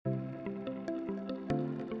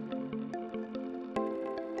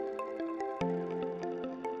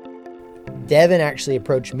Devin actually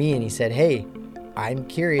approached me and he said, hey, I'm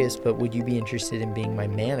curious, but would you be interested in being my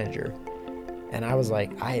manager? And I was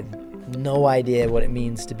like, I have no idea what it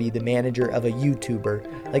means to be the manager of a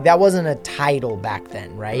YouTuber. Like, that wasn't a title back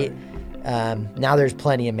then, right? Now there's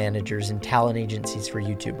plenty of managers and talent agencies for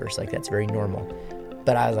YouTubers. Like, that's very normal.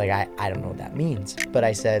 But I was like, I don't know what that means. But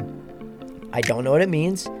I said, I don't know what it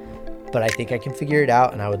means, but I think I can figure it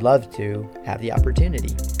out, and I would love to have the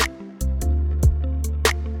opportunity.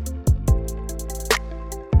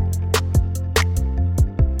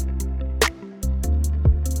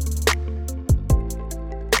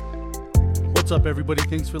 What's up, everybody?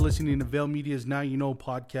 Thanks for listening to Vail Media's Now You Know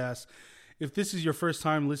podcast. If this is your first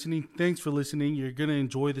time listening, thanks for listening. You're going to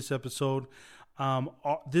enjoy this episode.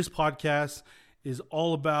 This podcast is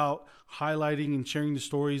all about highlighting and sharing the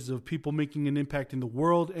stories of people making an impact in the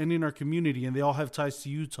world and in our community, and they all have ties to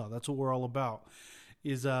Utah. That's what we're all about,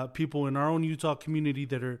 is people in our own Utah community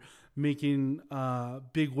that are making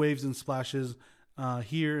big waves and splashes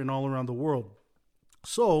here and all around the world.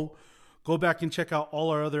 So go back and check out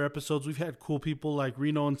all our other episodes. We've had cool people like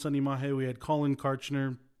Reno and Sunny Mahe. We had Colin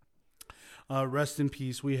Karchner, rest in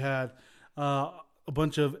peace. We had a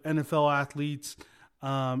bunch of NFL athletes,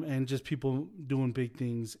 and just people doing big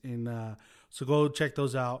things. And so go check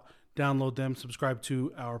those out, download them, subscribe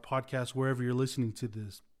to our podcast wherever you're listening to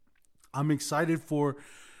this. I'm excited for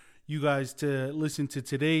you guys to listen to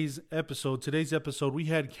today's episode. Today's episode, we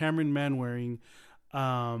had Cameron Manwaring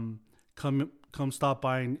come stop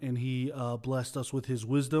by, and he blessed us with his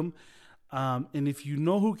wisdom. And if you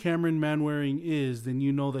know who Cameron Manwaring is, then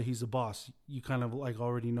you know that he's a boss. You kind of like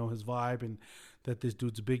already know his vibe and that this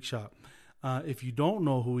dude's a big shot. If you don't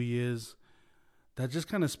know who he is, that just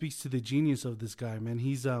kind of speaks to the genius of this guy, man.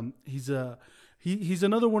 He's another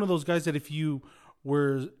one of those guys that if you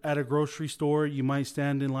were at a grocery store, you might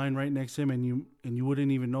stand in line right next to him, and you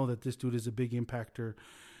wouldn't even know that this dude is a big impactor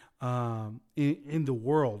in the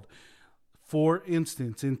world. For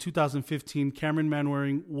instance, in 2015, Cameron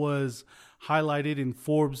Manwaring was highlighted in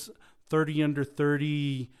Forbes 30 Under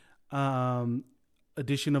 30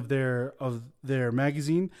 edition of their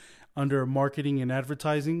magazine under marketing and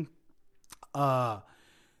advertising.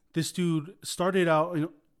 This dude started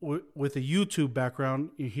out with a YouTube background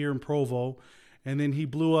here in Provo, and then he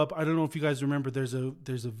blew up. I don't know if you guys remember. There's a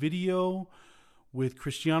video with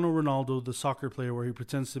Cristiano Ronaldo, the soccer player, where he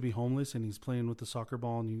pretends to be homeless and he's playing with the soccer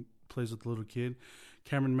ball and he plays with the little kid.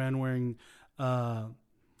 Cameron Manwaring,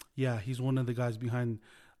 he's one of the guys behind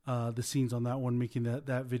the scenes on that one, making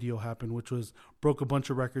that video happen, which broke a bunch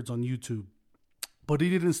of records on YouTube. But he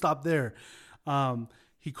didn't stop there.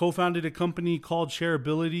 He co-founded a company called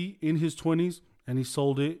Shareability in his 20s, and he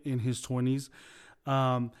sold it in his 20s.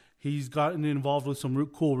 He's gotten involved with some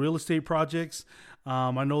cool real estate projects.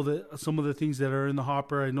 I know that some of the things that are in the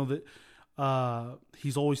hopper, I know that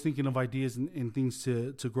he's always thinking of ideas and things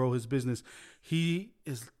to grow his business. He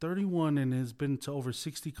is 31 and has been to over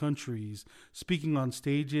 60 countries, speaking on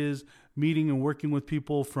stages, meeting and working with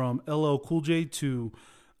people from LL Cool J to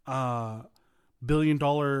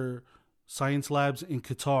billion-dollar science labs in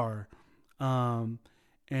Qatar.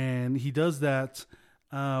 And he does that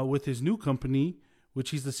with his new company, which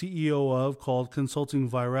he's the CEO of, called Consulting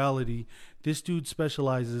Virality. This dude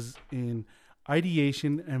specializes in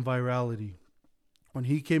ideation and virality. When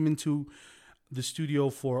he came into the studio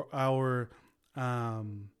for our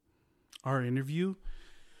interview,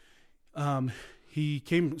 he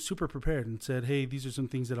came super prepared and said, hey, these are some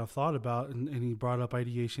things that I've thought about. And he brought up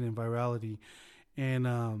ideation and virality. And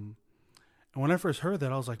when I first heard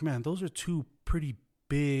that, I was like, man, those are two pretty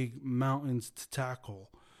big mountains to tackle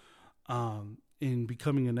in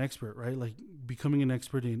becoming an expert, right? Like becoming an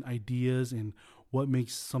expert in ideas and what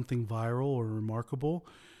makes something viral or remarkable.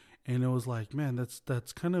 And it was like, man,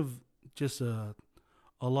 that's kind of just a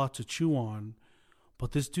lot to chew on.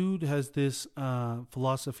 But this dude has this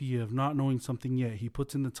philosophy of not knowing something yet. He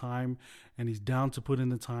puts in the time, and he's down to put in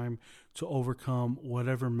the time to overcome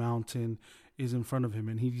whatever mountain is in front of him.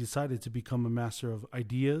 And he decided to become a master of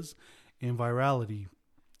ideas and virality.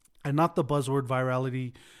 And not the buzzword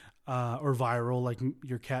virality or viral, like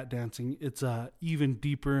your cat dancing. It's even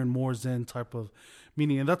deeper and more Zen type of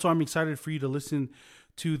meaning. And that's why I'm excited for you to listen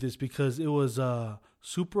to this, because it was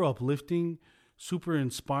super uplifting, super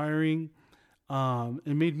inspiring.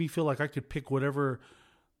 It made me feel like I could pick whatever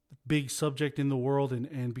big subject in the world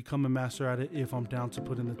and become a master at it if I'm down to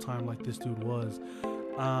put in the time like this dude was.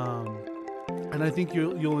 And I think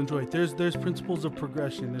you'll enjoy it. There's principles of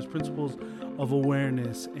progression. There's principles of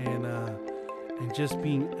awareness and just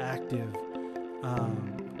being active,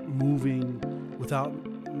 moving without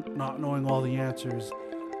not knowing all the answers,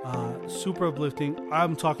 Super uplifting.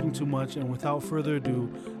 I'm talking too much, and without further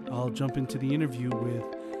ado, I'll jump into the interview with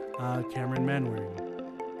Cameron Manwaring.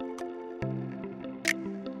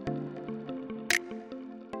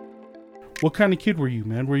 What kind of kid were you,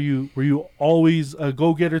 man? Were you always a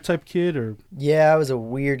go-getter type kid, or? Yeah, I was a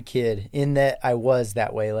weird kid in that I was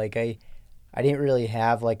that way. Like I didn't really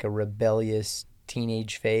have like a rebellious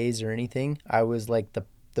teenage phase or anything. I was like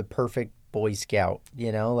the perfect Boy Scout,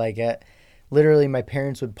 like literally my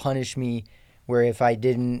parents would punish me where if I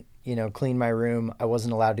didn't, clean my room, I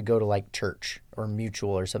wasn't allowed to go to like church or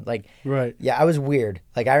Mutual or something. Like, right. Yeah, I was weird.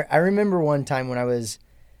 Like I remember one time when I was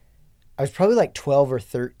probably like 12 or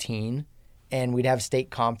 13, and we'd have state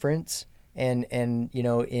conference and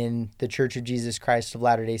in the Church of Jesus Christ of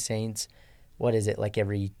Latter-day Saints, what is it, like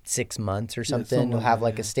every 6 months or something? We'll have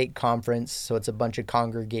like a state conference. So it's a bunch of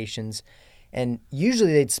congregations, and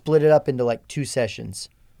usually they'd split it up into like 2 sessions,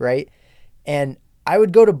 right? And I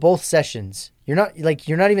would go to both sessions. You're not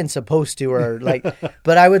even supposed to, or like,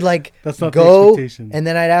 but I would like That's not go, the expectation. and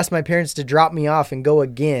then I'd ask my parents to drop me off and go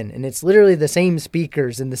again. And it's literally the same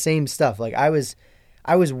speakers and the same stuff. Like I was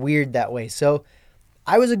weird that way. So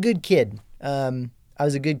I was a good kid. I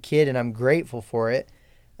was a good kid, and I'm grateful for it.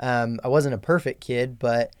 I wasn't a perfect kid,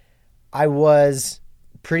 but I was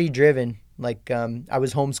pretty driven. Like I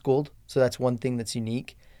was homeschooled, so that's one thing that's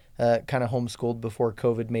unique. Kind of homeschooled before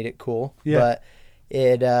COVID made it cool. Yeah.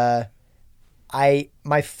 But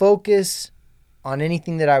my focus on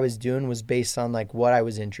anything that I was doing was based on like what I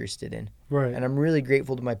was interested in. Right. And I'm really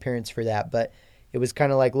grateful to my parents for that. But it was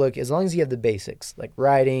kind of like, look, as long as you have the basics, like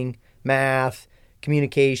writing, math,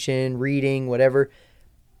 communication, reading, whatever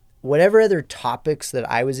other topics that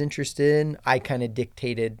I was interested in, I kind of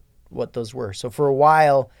dictated what those were. So for a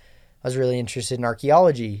while, I was really interested in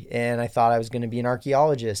archaeology, and I thought I was going to be an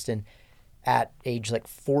archaeologist. And at age like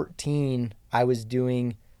 14, I was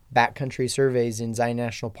doing backcountry surveys in Zion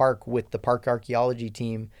National Park with the park archaeology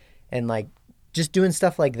team, and like just doing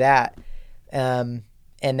stuff like that. And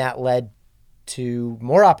that led to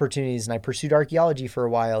more opportunities, and I pursued archaeology for a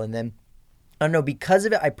while. And then, I don't know, because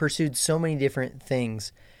of it, I pursued so many different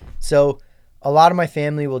things. So a lot of my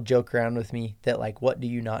family will joke around with me that like, what do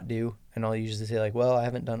you not do? And I'll usually say like, well, I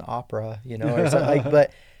haven't done opera, or something like,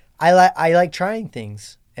 but I like trying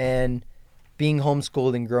things. And being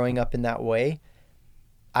homeschooled and growing up in that way,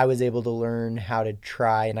 I was able to learn how to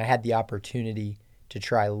try, and I had the opportunity to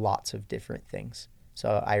try lots of different things. So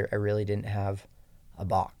I really didn't have a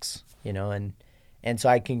box, and so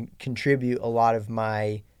I can contribute a lot of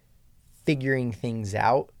my figuring things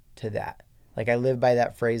out to that. Like I live by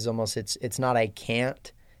that phrase almost, it's not I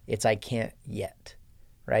can't, it's I can't yet.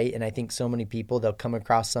 Right? And I think so many people, they'll come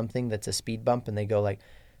across something that's a speed bump and they go like,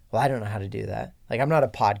 well, I don't know how to do that. Like I'm not a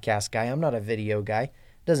podcast guy. I'm not a video guy.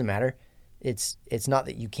 It doesn't matter. It's not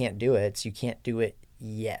that you can't do it. It's you can't do it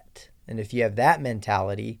yet. And if you have that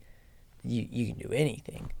mentality, you can do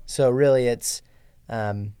anything. So really it's,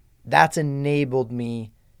 that's enabled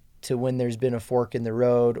me to, when there's been a fork in the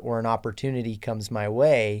road or an opportunity comes my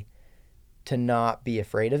way, to not be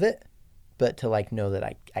afraid of it, but to like know that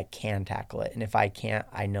I can tackle it. And if I can't,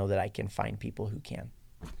 I know that I can find people who can.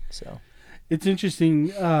 So it's interesting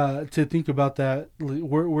to think about that.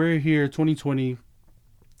 We're here 2020,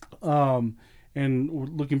 and we're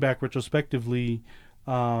looking back retrospectively,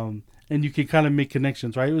 and you can kind of make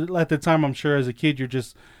connections, right? At the time, I'm sure as a kid, you're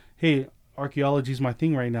just, hey, archaeology is my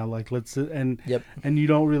thing right now. Like and you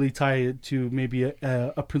don't really tie it to maybe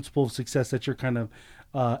a principle of success that you're kind of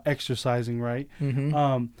exercising, right?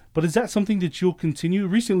 Mm-hmm. But is that something that you'll continue?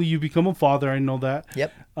 Recently, you've become a father. I know that.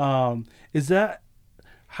 Yep. Is that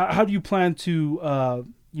how do you plan to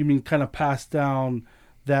kind of pass down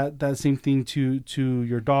that same thing to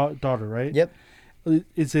your daughter, right? Yep. Do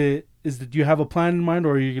you have a plan in mind,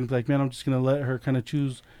 or are you gonna be like, man, I'm just gonna let her kind of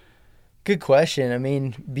choose? Good question. I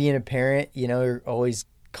mean, being a parent, you're always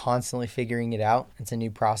constantly figuring it out. It's a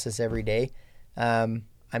new process every day.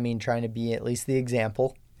 Trying to be at least the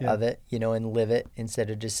example of it, and live it instead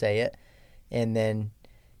of just say it. And then,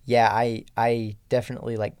 I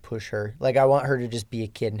definitely like push her. Like I want her to just be a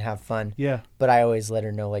kid and have fun. Yeah. But I always let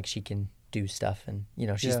her know like she can do stuff, and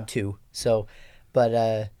she's 2. So,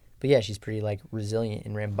 but yeah, she's pretty like resilient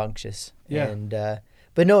and rambunctious. Yeah. And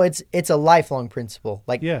but no, it's a lifelong principle.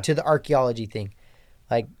 Like to the archaeology thing,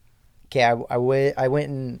 like. Okay, I went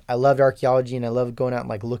and I loved archaeology, and I loved going out and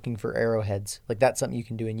like looking for arrowheads. Like that's something you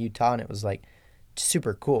can do in Utah, and it was like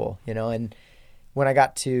super cool, And when I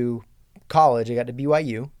got to college, I got to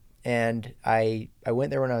BYU, and I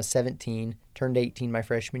went there when I was 17, turned 18 my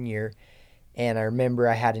freshman year, and I remember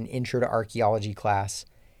I had an intro to archaeology class,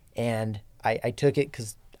 and I took it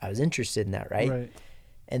because I was interested in that, right?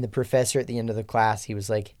 And the professor at the end of the class, he was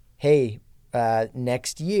like, hey,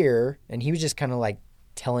 next year, and he was just kind of like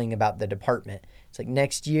telling about the department. It's like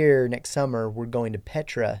next summer, we're going to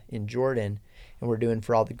Petra in Jordan, and we're doing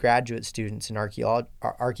for all the graduate students an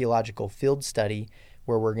archaeological field study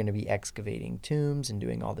where we're going to be excavating tombs and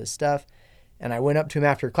doing all this stuff. And I went up to him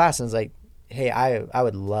after class and was like, hey, I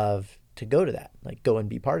would love to go to that, like go and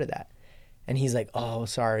be part of that. And he's like, oh,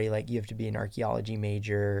 sorry, like you have to be an archaeology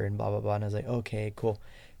major and blah, blah, blah. And I was like, okay, cool.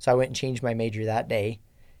 So I went and changed my major that day.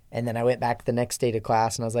 And then I went back the next day to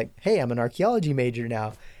class and I was like, hey, I'm an archaeology major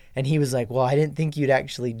now. And he was like, well, I didn't think you'd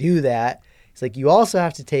actually do that. He's like, you also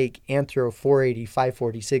have to take Anthro 480,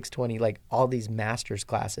 540, 620, like all these master's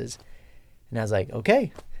classes. And I was like,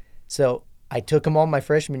 okay. So I took them all my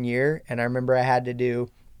freshman year. And I remember I had to do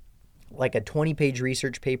like a 20-page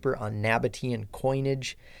research paper on Nabatean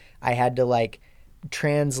coinage. I had to like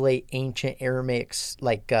translate ancient Aramaic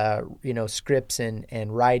like scripts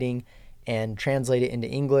and writing and translate it into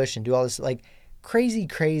English and do all this like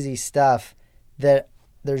crazy stuff that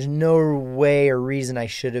there's no way or reason I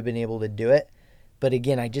should have been able to do it. But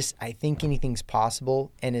again, I think anything's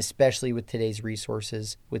possible, and especially with today's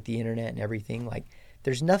resources with the internet and everything, like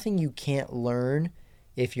there's nothing you can't learn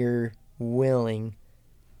if you're willing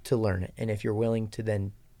to learn it and if you're willing to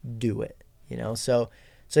then do it, So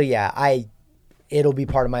yeah, it'll be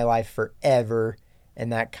part of my life forever.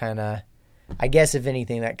 And that kind of, I guess if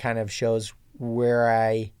anything, that kind of shows where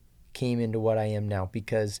I came into what I am now,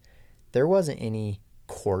 because there wasn't any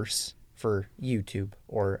course for YouTube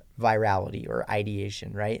or virality or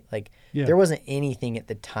ideation, right? Like there wasn't anything at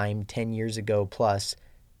the time 10 years ago plus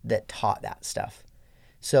that taught that stuff.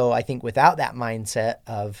 So I think without that mindset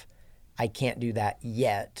of I can't do that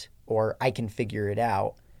yet or I can figure it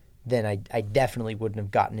out, then I definitely wouldn't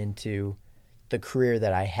have gotten into the career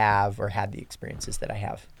that I have or had the experiences that I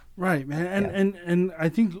have. Right, man. And I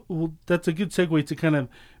think that's a good segue to kind of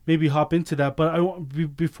maybe hop into that.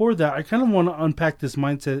 But before that, I kind of want to unpack this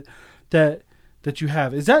mindset that you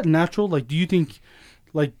have. Is that natural? Like, do you think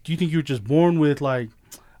you're just born with like,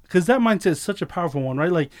 because that mindset is such a powerful one,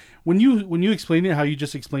 right? Like when you explain it, how you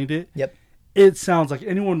just explained it. Yep. It sounds like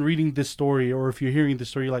anyone reading this story, or if you're hearing this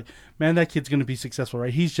story, you're like, man, that kid's going to be successful,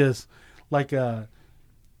 right? He's just like, the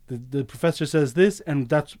professor says this, and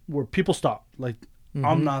that's where people stop. Like,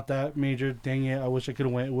 I'm not that major. Dang it. I wish I could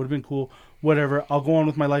have went. It would have been cool. Whatever. I'll go on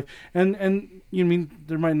with my life. And you know, I mean,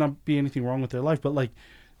 there might not be anything wrong with their life, but like,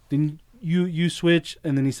 then you switch,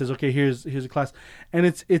 and then he says, okay, here's a class. And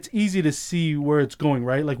it's easy to see where it's going,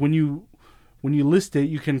 right? Like when you list it,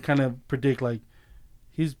 you can kind of predict like,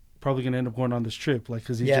 he's probably going to end up going on this trip, like,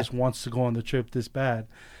 because he just wants to go on the trip this bad.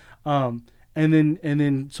 And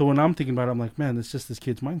then so when I'm thinking about it, I'm like, man, it's just this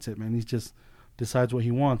kid's mindset, man. He just decides what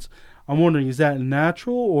he wants. I'm wondering, is that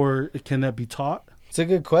natural or can that be taught? It's a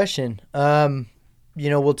good question.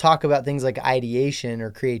 We'll talk about things like ideation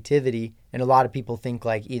or creativity, and a lot of people think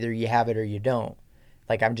like either you have it or you don't.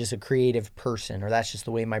 Like I'm just a creative person, or that's just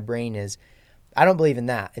the way my brain is. I don't believe in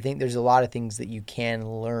that. I think there's a lot of things that you can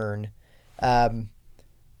learn.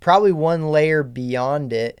 Probably one layer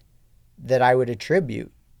beyond it that I would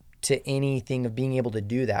attribute to anything of being able to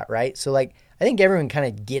do that, right? So like, I think everyone kind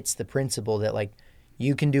of gets the principle that like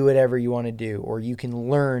you can do whatever you want to do, or you can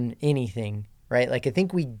learn anything, right? Like I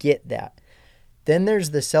think we get that. Then there's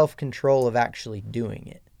the self-control of actually doing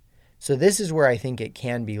it. So this is where I think it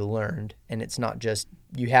can be learned, and it's not just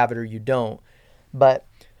you have it or you don't. But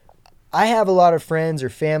I have a lot of friends or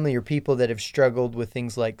family or people that have struggled with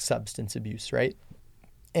things like substance abuse, right?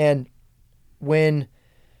 And when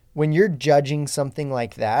you're judging something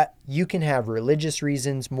like that, you can have religious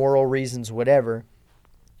reasons, moral reasons, whatever.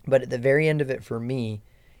 But at the very end of it, for me,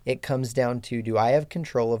 it comes down to, do I have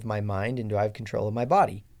control of my mind and do I have control of my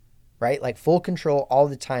body, right? Like full control all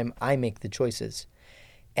the time. I make the choices.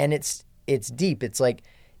 And it's deep. It's like,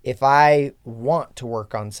 if I want to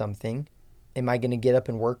work on something, am I going to get up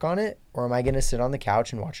and work on it? Or am I going to sit on the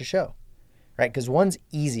couch and watch a show, right? Because one's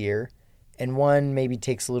easier and one maybe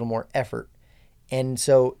takes a little more effort. And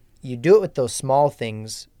so you do it with those small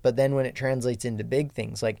things, but then when it translates into big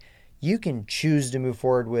things, like you can choose to move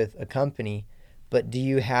forward with a company, but do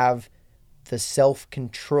you have the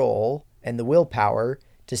self-control and the willpower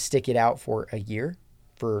to stick it out for a year,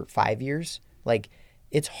 for 5 years? Like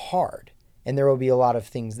it's hard, and there will be a lot of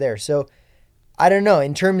things there. So I don't know,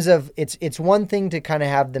 in terms of, it's one thing to kind of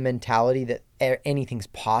have the mentality that anything's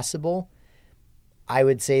possible. I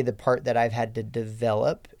would say the part that I've had to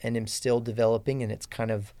develop and am still developing, and it's kind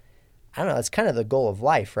of, I don't know, it's kind of the goal of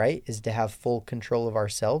life, right? Is to have full control of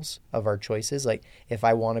ourselves, of our choices. Like if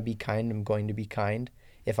I want to be kind, I'm going to be kind.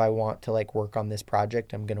 If I want to like work on this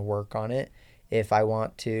project, I'm going to work on it. If I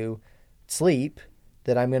want to sleep,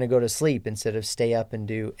 that I'm going to go to sleep instead of stay up and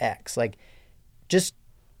do X. Like, just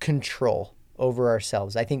control over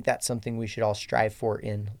ourselves. I think that's something we should all strive for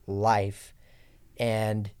in life.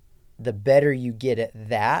 And the better you get at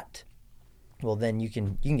that, well, then you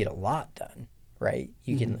can get a lot done, right?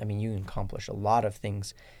 You can, you can accomplish a lot of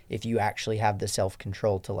things if you actually have the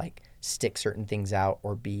self-control to like stick certain things out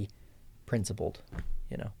or be principled,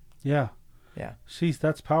 you know? Yeah. Yeah. Jeez,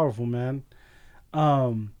 that's powerful, man.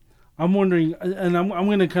 I'm wondering, and I'm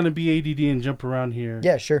going to kind of be ADD and jump around here.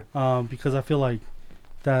 Yeah, sure. Because I feel like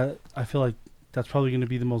that's probably going to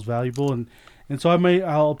be the most valuable, and so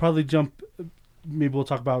I'll probably jump. Maybe we'll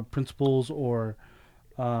talk about principles or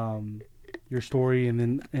your story, and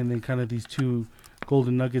then kind of these two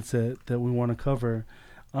golden nuggets that we want to cover.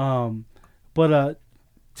 But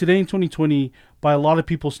today in 2020, by a lot of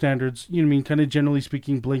people's standards, kind of generally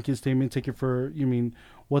speaking, blanket statement, take it for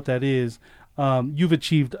what that is. You've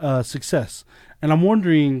achieved success, and I'm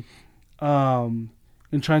wondering,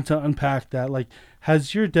 in trying to unpack that, like,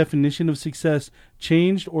 has your definition of success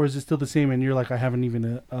changed, or is it still the same? And you're like, I haven't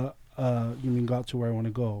even got to where I want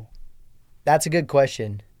to go. That's a good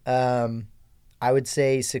question. I would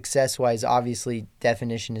say success-wise, obviously,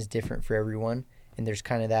 definition is different for everyone, and there's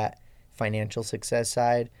kind of that financial success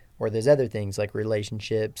side, or there's other things like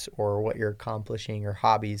relationships or what you're accomplishing or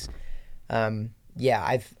hobbies.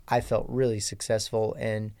 I felt really successful,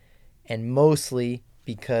 and mostly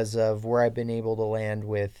because of where I've been able to land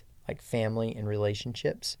with like family and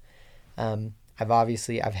relationships.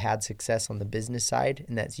 I've had success on the business side,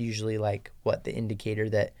 and that's usually like the indicator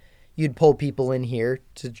that you'd pull people in here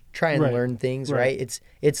to try and learn things, right?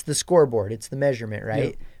 It's the scoreboard, it's the measurement,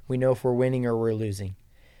 right? Yeah. We know if we're winning or we're losing.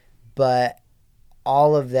 But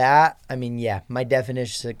all of that, my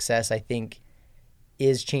definition of success, I think,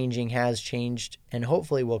 is changing, has changed, and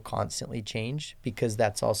hopefully will constantly change, because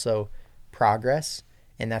that's also progress,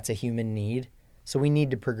 and that's a human need. So we need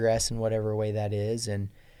to progress in whatever way that is. And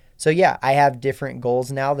so, yeah, I have different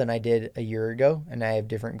goals now than I did a year ago, and I have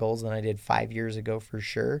different goals than I did 5 years ago for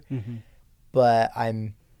sure. Mm-hmm. But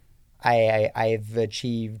I've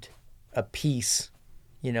achieved a peace,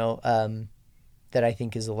 that I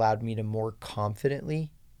think has allowed me to more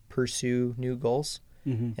confidently pursue new goals.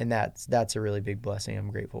 Mm-hmm. And that's a really big blessing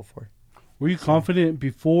I'm grateful for. Were you confident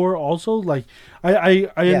before also? Like, I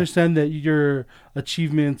understand that your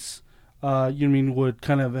achievements, would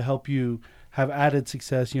kind of help you have added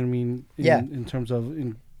success, in terms of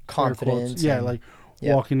confidence.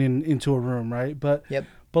 Walking into a room, right? But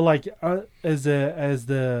like as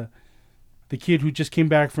the kid who just came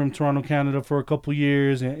back from Toronto, Canada for a couple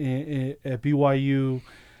years at BYU.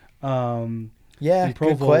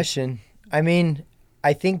 Good question.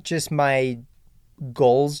 I think just my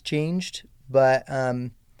goals changed, but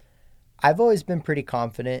I've always been pretty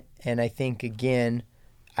confident, and I think, again,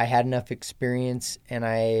 I had enough experience, and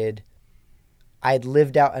I'd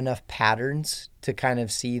lived out enough patterns to kind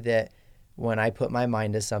of see that when I put my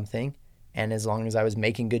mind to something, and as long as I was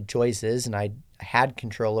making good choices and I had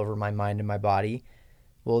control over my mind and my body,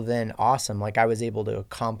 well, then awesome. Like, I was able to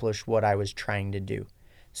accomplish what I was trying to do.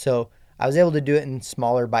 So I was able to do it in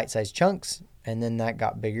smaller bite-sized chunks, and then that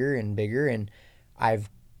got bigger and bigger, and I've,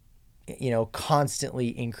 constantly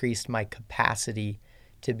increased my capacity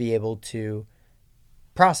to be able to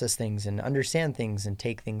process things and understand things and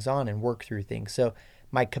take things on and work through things. So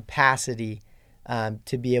my capacity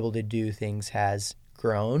to be able to do things has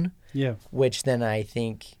grown, which then I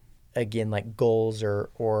think, again, like goals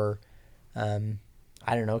or I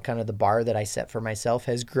don't know, kind of the bar that I set for myself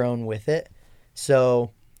has grown with it.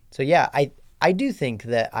 So yeah, I do think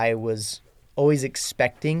that I was always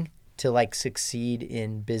expecting to like succeed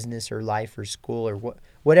in business or life or school or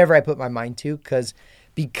whatever I put my mind to,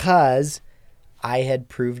 because I had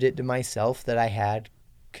proved it to myself that I had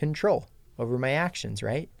control over my actions,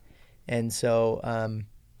 right? And so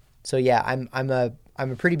yeah, I'm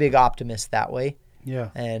a pretty big optimist that way. Yeah.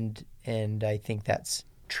 And I think that's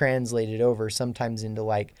translated over sometimes into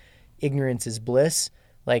like ignorance is bliss.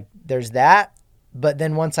 Like, there's that, but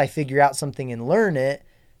then once I figure out something and learn it,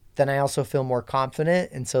 then I also feel more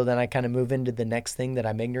confident, and so then I kind of move into the next thing that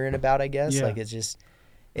I'm ignorant about, I guess. Yeah. Like, it's just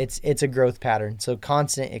it's a growth pattern. So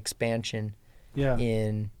constant expansion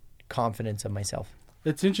in confidence of myself.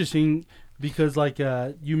 It's interesting because like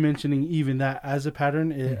you mentioning even that as a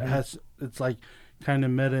pattern, it's like kind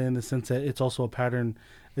of meta in the sense that it's also a pattern.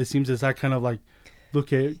 It seems as I kind of like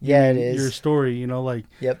look at your story, like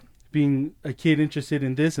being a kid interested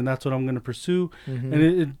in this, and that's what I'm going to pursue. Mm-hmm.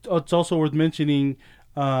 And it's also worth mentioning,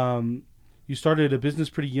 you started a business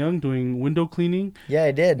pretty young doing window cleaning. Yeah,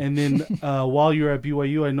 I did. And then while you were at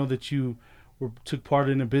BYU, I know that you took part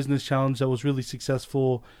in a business challenge that was really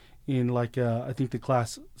successful. In like I think the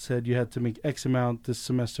class said you had to make X amount this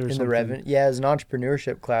semester. In the revenue, yeah, as an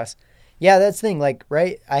entrepreneurship class. Yeah, that's the thing. Like,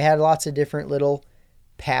 right, I had lots of different little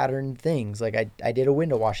pattern things. Like I did a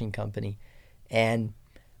window washing company, and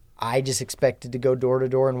I just expected to go door to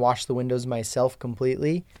door and wash the windows myself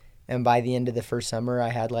completely. And by the end of the first summer, I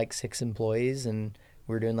had like 6 employees, and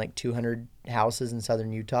we were doing like 200 houses in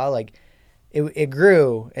southern Utah. Like it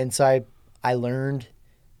grew, and so I learned,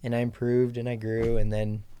 and I improved, and I grew, and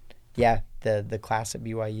then yeah, the class at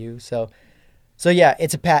BYU. So yeah,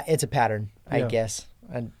 it's a pattern, I guess.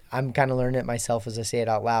 And I'm kind of learning it myself as I say it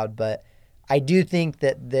out loud, but I do think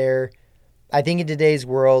that I think in today's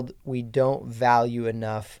world, we don't value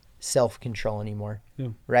enough self-control anymore,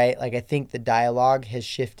 right? Like I think the dialogue has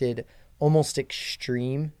shifted almost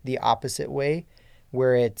extreme, the opposite way,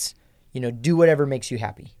 where it's, do whatever makes you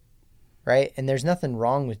happy, right? And there's nothing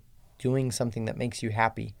wrong with doing something that makes you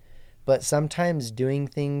happy. But sometimes doing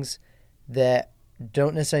things that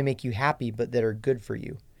don't necessarily make you happy, but that are good for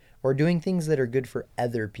you, or doing things that are good for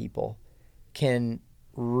other people, can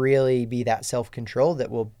really be that self-control that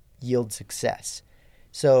will yield success.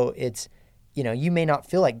 So it's, you may not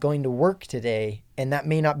feel like going to work today, and that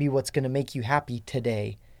may not be what's going to make you happy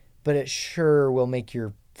today, but it sure will make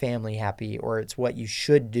your family happy, or it's what you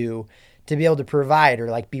should do to be able to provide or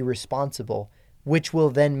like be responsible, which will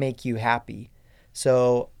then make you happy.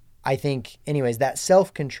 So I think, anyways, that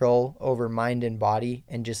self-control over mind and body,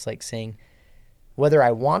 and just like saying whether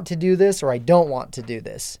I want to do this or I don't want to do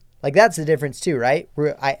this. Like that's the difference too, right?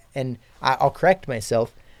 I'll correct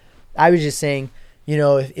myself. I was just saying,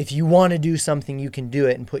 if you want to do something, you can do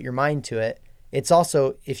it and put your mind to it. It's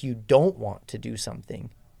also, if you don't want to do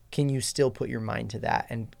something, can you still put your mind to that,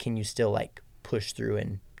 and can you still like push through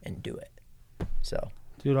and do it? So,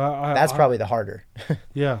 dude, that's probably the harder.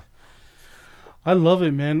 Yeah. I love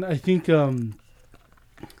it, man. I think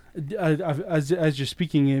as you're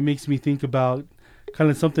speaking, it makes me think about kind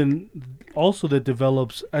of something also that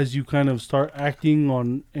develops as you kind of start acting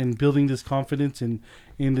on and building this confidence in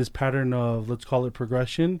this pattern of, let's call it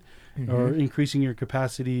progression, or increasing your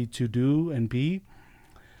capacity to do and be.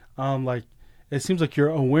 Like it seems like your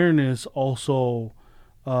awareness also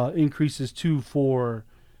increases too for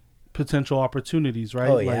potential opportunities, right?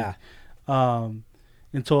 Oh yeah.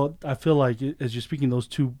 And so I feel like as you're speaking, those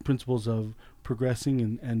two principles of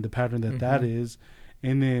progressing and the pattern that is,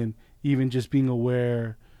 and then even just being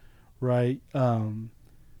aware, right,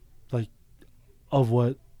 like of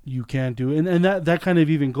what you can do. And that kind of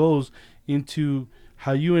even goes into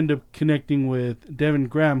how you end up connecting with Devin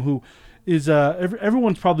Graham, who is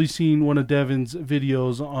everyone's probably seen one of Devin's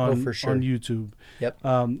videos on YouTube.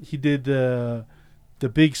 Yep. He did the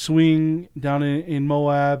big swing down in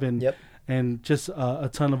Moab, and and just a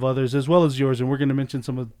ton of others, as well as yours. And we're going to mention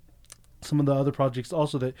some of the other projects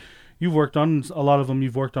also that you've worked on. A lot of them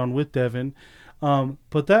you've worked on with Devin.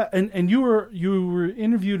 But that, and you were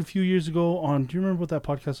interviewed a few years ago on, do you remember what that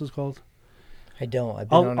podcast was called? I don't.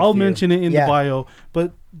 I'll mention it in the bio,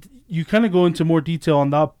 but you kind of go into more detail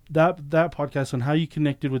on that podcast on how you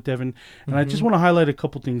connected with Devin. And I just want to highlight a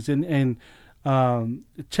couple things, and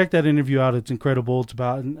check that interview out. It's incredible. It's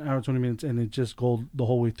about an hour, 20 minutes, and it just goes the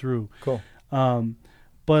whole way through. Cool.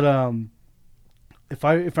 But if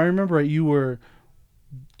I remember right, you were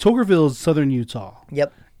Togerville is southern Utah.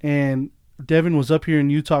 Yep. And Devin was up here in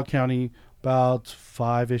Utah County, about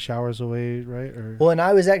 5-ish hours away, right? Well, and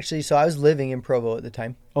I was living in Provo at the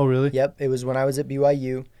time. Oh, really? Yep. It was when I was at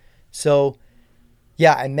BYU. So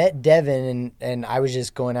yeah, I met Devin, and I was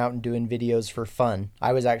just going out and doing videos for fun.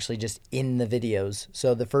 I was actually just in the videos.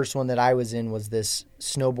 So the first one that I was in was this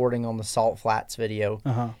snowboarding on the Salt Flats video.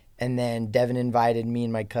 And then Devin invited me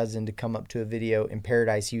and my cousin to come up to a video in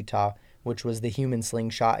Paradise, Utah, which was the human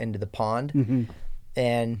slingshot into the pond.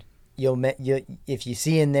 And if you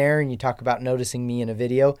see in there and you talk about noticing me in a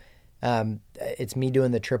video, it's me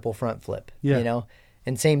doing the triple front flip,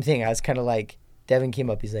 And same thing, I was kind of like, Devin came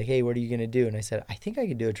up, he's like, hey, what are you going to do? And I said, I think I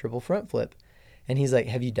could do a triple front flip. And he's like,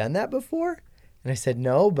 have you done that before? And I said,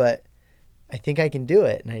 no, but I think I can do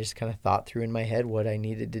it. And I just kind of thought through in my head what I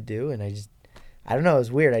needed to do. And I don't know, it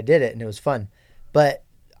was weird. I did it and it was fun. But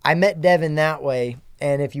I met Devin that way.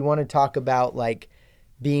 And if you want to talk about like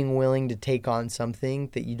being willing to take on something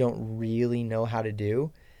that you don't really know how to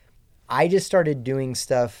do, I just started doing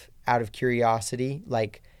stuff out of curiosity,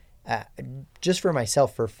 like just for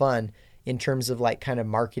myself, for fun, in terms of like kind of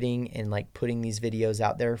marketing and like putting these videos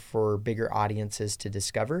out there for bigger audiences to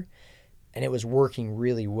discover. And it was working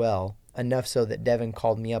really well, enough so that Devin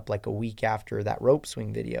called me up like a week after that rope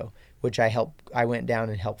swing video, which I went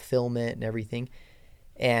down and helped film it and everything.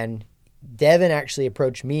 And Devin actually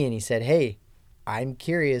approached me and he said, "Hey, I'm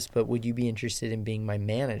curious, but would you be interested in being my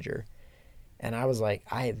manager?" And I was like,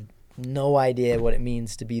 I have no idea what it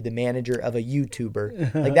means to be the manager of a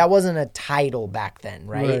YouTuber. Like, that wasn't a title back then,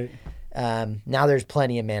 right? Now there's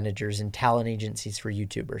plenty of managers and talent agencies for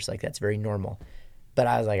YouTubers. Like, that's very normal. But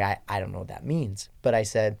I was like, I don't know what that means. But I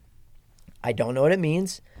said, I don't know what it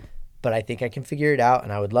means, but I think I can figure it out,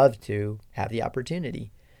 and I would love to have the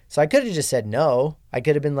opportunity. So I could have just said no. I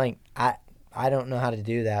could have been like, I don't know how to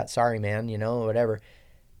do that. Sorry, man, whatever.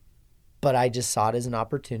 But I just saw it as an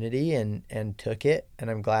opportunity and took it, and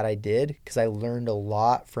I'm glad I did, because I learned a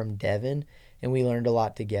lot from Devin, and we learned a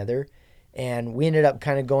lot together. And we ended up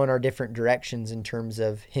kind of going our different directions in terms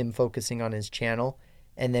of him focusing on his channel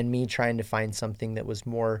and then me trying to find something that was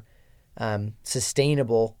more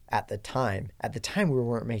sustainable at the time. At the time, we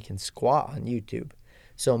weren't making squat on YouTube.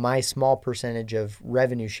 So my small percentage of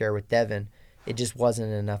revenue share with Devin, it just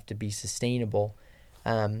wasn't enough to be sustainable.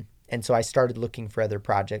 And so I started looking for other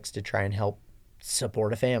projects to try and help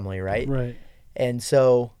support a family, right? Right. And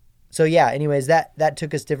so yeah, anyways, that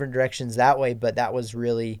took us different directions that way, but that was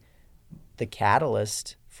really the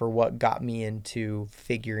catalyst for what got me into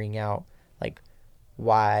figuring out, like,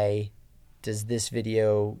 why does this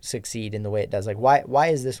video succeed in the way it does? Like, why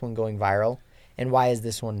is this one going viral and why is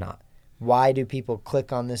this one not? Why do people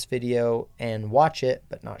click on this video and watch it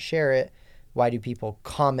but not share it? Why do people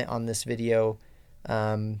comment on this video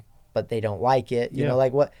but they don't like it? You know,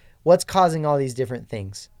 like, what's causing all these different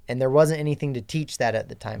things? And there wasn't anything to teach that at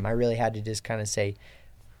the time. I really had to just kind of say,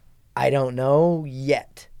 I don't know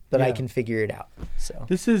yet, but I can figure it out. So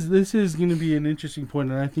this is going to be an interesting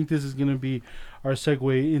point, and I think this is going to be our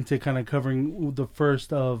segue into kind of covering the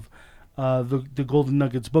first of the golden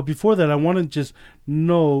nuggets. But before that, I want to just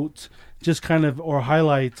note, just kind of, or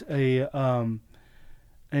highlight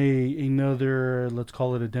another, let's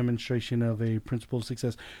call it a demonstration of a principle of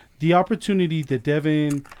success. The opportunity that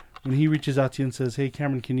Devin, when he reaches out to you and says, "Hey,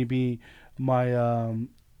 Cameron, can you be my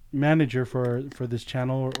manager for this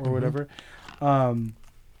channel or whatever?"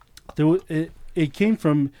 It came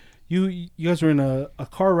from you guys were in a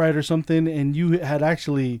car ride or something, and you had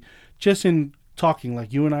actually, just in talking,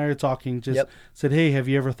 like you and I are talking, just said, "Hey, have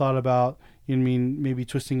you ever thought about, maybe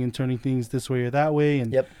twisting and turning things this way or that way?"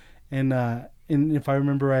 And and if I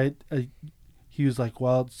remember right, he was like,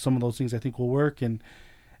 "Well, some of those things I think will work." And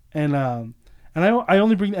I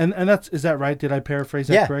only bring, and is that right? Did I paraphrase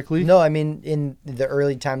that correctly? No, I mean, in the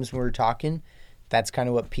early times when we were talking, that's kind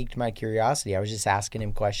of what piqued my curiosity. I was just asking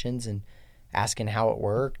him questions and asking how it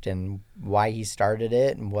worked and why he started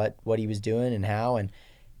it and what he was doing and how,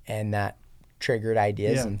 and that triggered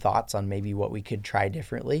ideas and thoughts on maybe what we could try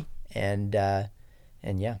differently. And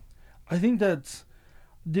yeah. I think that's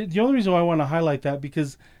the only reason why I want to highlight that,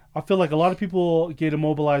 because I feel like a lot of people get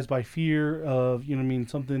immobilized by fear of,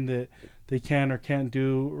 something that they can or can't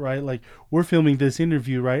do, right? Like, we're filming this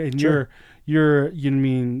interview, right? And you're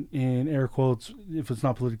in air quotes, if it's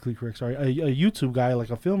not politically correct, sorry, a YouTube guy, like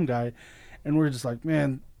a film guy, and we're just like,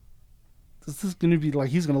 man, this is gonna be like,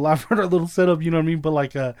 he's gonna laugh at our little setup, you know what I mean? But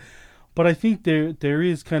like, but I think there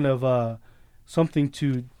is kind of something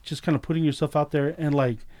to just kind of putting yourself out there,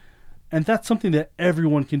 and that's something that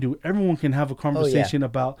everyone can do. Everyone can have a conversation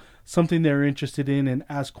about something they're interested in and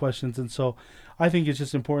ask questions. And so I think it's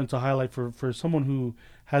just important to highlight for someone who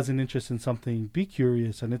has an interest in something, be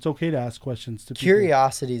curious, and it's okay to ask questions to people.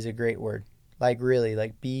 Curiosity is a great word. Like, really,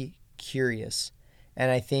 like, be curious. And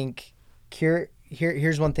I think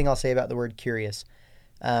here's one thing I'll say about the word curious.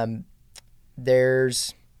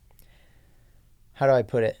 There's, how do I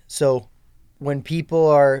put it? So when people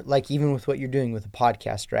are, like, even with what you're doing with a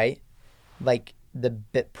podcast, right? Like,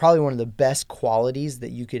 probably one of the best qualities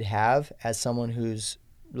that you could have as someone who's,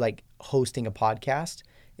 like, hosting a podcast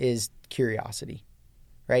is curiosity,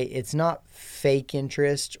 right? It's not fake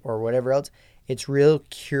interest or whatever else. It's real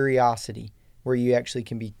curiosity where you actually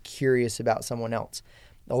can be curious about someone else.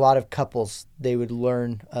 A lot of couples, they would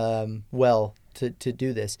learn well to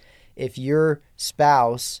do this. If your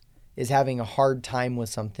spouse is having a hard time with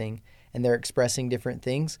something and they're expressing different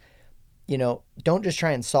things, don't just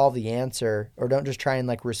try and solve the answer, or don't just try and,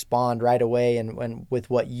 like, respond right away and with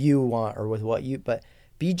what you want or with what but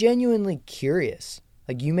be genuinely curious.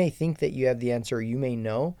 Like, you may think that you have the answer, or you may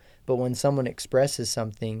know, but when someone expresses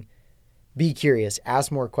something, be curious,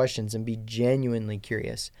 ask more questions, and be genuinely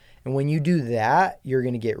curious. And when you do that, you're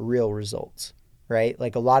going to get real results, right?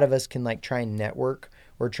 Like, a lot of us can, like, try and network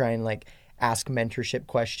or try and, like, ask mentorship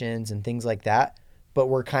questions and things like that, but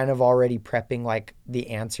we're kind of already prepping, like,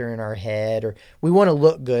 the answer in our head, or we want to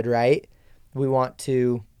look good, right? We want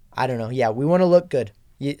to, I don't know. Yeah, we want to look good.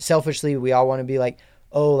 Selfishly, we all want to be like,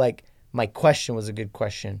 oh, like, my question was a good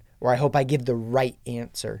question, or I hope I give the right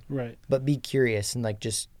answer. Right. But be curious and like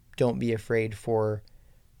just don't be afraid for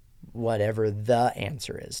whatever the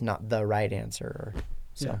answer is, not the right answer. Or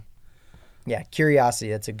so. Yeah,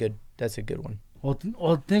 curiosity. That's a good one.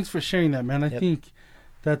 Well, thanks for sharing that, man. I Yep. think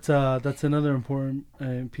that's another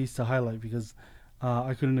important piece to highlight because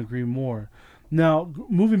I couldn't agree more. Now,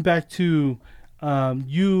 moving back to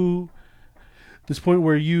you, this point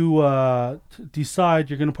where you decide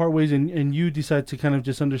you're going to part ways and you decide to kind of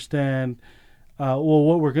just understand,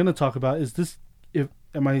 what we're going to talk about is this.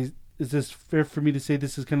 Is this fair for me to say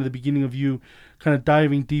this is kind of the beginning of you kind of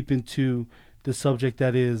diving deep into the subject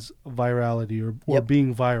that is virality or Yep.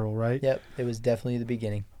 being viral, right? Yep, it was definitely the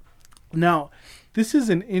beginning. Now, this is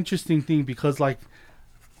an interesting thing because, like,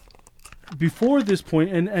 before this point,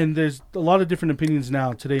 and there's a lot of different opinions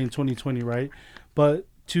now today in 2020, right? But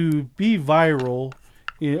to be viral,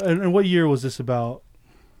 and what year was this about?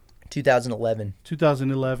 2011.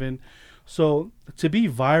 2011. So to be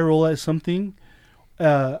viral at something,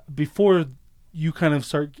 before you kind of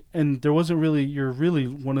start, and there wasn't really, you're really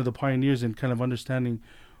one of the pioneers in kind of understanding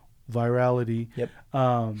virality. Yep.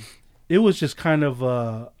 It was just kind of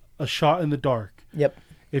a shot in the dark. Yep.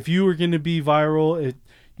 If you were going to be viral,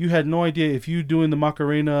 you had no idea if you doing the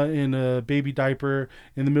Macarena in a baby diaper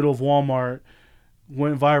in the middle of Walmart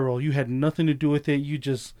went viral. You had nothing to do with it. You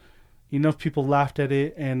just, enough people laughed at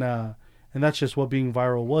it, and that's just what being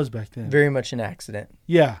viral was back then. Very much an accident.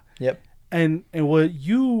 Yeah. Yep. And what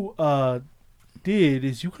you did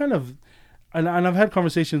is you kind of, and I've had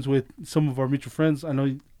conversations with some of our mutual friends. I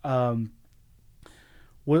know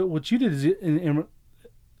what you did is, in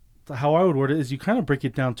how I would word it is, you kind of break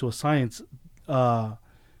it down to a science,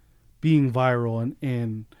 being viral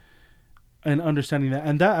and understanding that,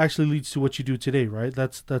 and that actually leads to what you do today, right?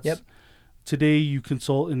 That's Yep. Today you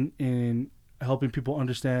consult in helping people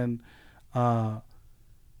understand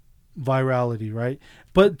virality, right?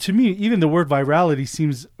 But to me, even the word virality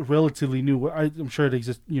seems relatively new. I'm sure it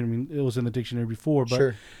exists, you know what I mean, it was in the dictionary before, but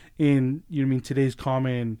Sure. in, you know what I mean, today's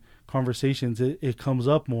common conversations, it comes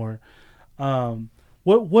up more.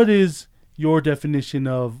 What is your definition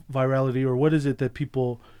of virality, or what is it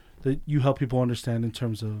that you help people understand in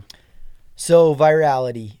terms of? So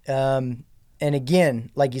virality, and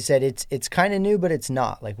again, like you said, it's kind of new, but it's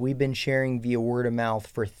not. Like, we've been sharing via word of mouth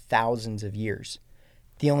for thousands of years.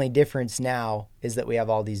 The only difference now is that we have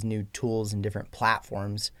all these new tools and different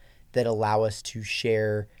platforms that allow us to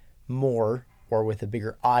share more or with a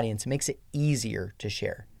bigger audience. It makes it easier to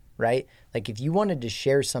share, right? Like, if you wanted to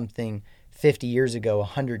share something 50 years ago,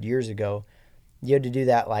 100 years ago, you had to do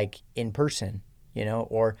that like in person, you know,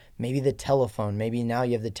 or maybe the telephone. Maybe now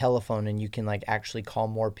you have the telephone and you can like actually call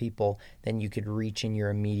more people than you could reach in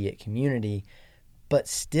your immediate community. But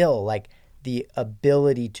still, like, the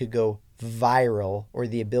ability to go viral or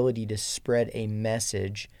the ability to spread a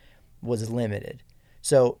message was limited.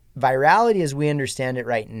 So virality, as we understand it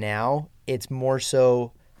right now, it's more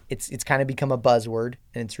so, it's kind of become a buzzword,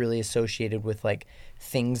 and it's really associated with like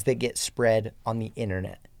things that get spread on the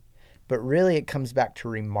internet. But really it comes back to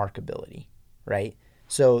remarkability, right?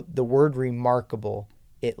 So the word remarkable,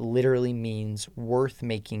 it literally means worth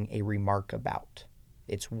making a remark about.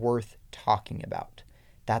 It's worth talking about.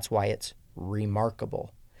 That's why it's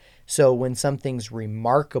remarkable. So when something's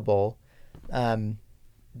remarkable, we're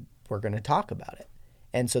going to talk about it.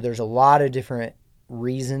 And so there's a lot of different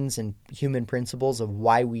reasons and human principles of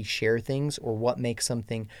why we share things or what makes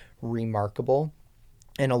something remarkable.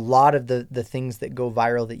 And a lot of the things that go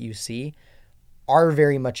viral that you see are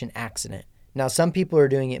very much an accident. Now, some people are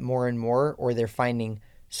doing it more and more, or they're finding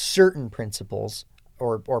certain principles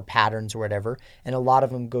or patterns or whatever. And a lot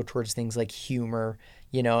of them go towards things like humor,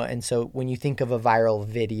 you know. And so when you think of a viral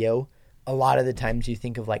video, a lot of the times you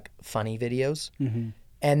think of like funny videos. Mm-hmm.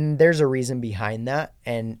 And there's a reason behind that.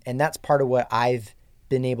 And that's part of what I've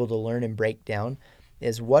been able to learn and break down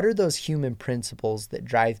is what are those human principles that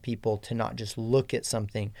drive people to not just look at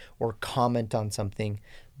something or comment on something,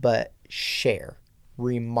 but share,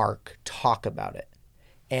 remark, talk about it.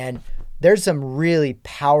 And there's some really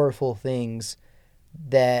powerful things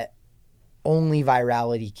that only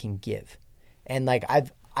virality can give. And like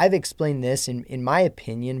I've explained this, in my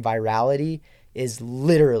opinion, virality is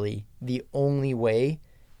literally the only way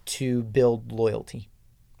to build loyalty.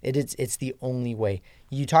 It's the only way.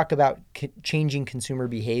 You talk about changing consumer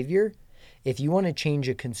behavior. If you want to change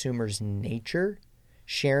a consumer's nature,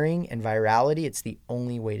 sharing and virality, it's the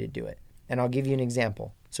only way to do it. And I'll give you an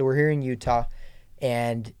example. So we're here in Utah,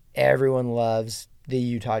 and everyone loves the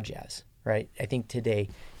Utah Jazz, right? I think today,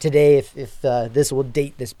 if this will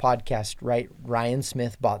date this podcast, right? Ryan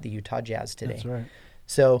Smith bought the Utah Jazz today. That's right.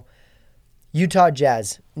 So Utah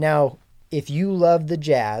Jazz. Now, if you love the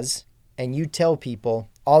Jazz and you tell people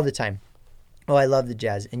all the time, oh, I love the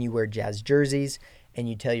Jazz, and you wear Jazz jerseys, and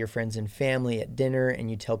you tell your friends and family at dinner, and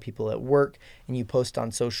you tell people at work, and you post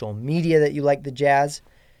on social media that you like the Jazz.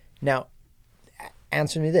 Now,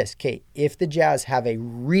 answer me this, Kate. If the Jazz have a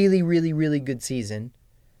really, really, really good season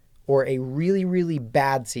or a really, really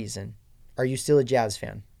bad season, are you still a Jazz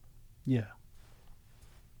fan? Yeah.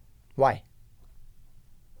 Why?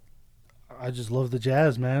 I just love the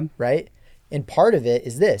Jazz, man. Right? And part of it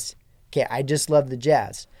is this. Okay, I just love the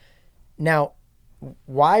Jazz. Now,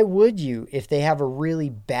 why would you, if they have a really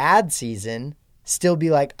bad season, still be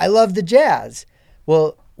like, I love the Jazz?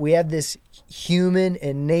 Well, we have this human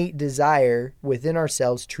innate desire within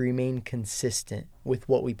ourselves to remain consistent with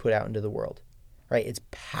what we put out into the world, right? It's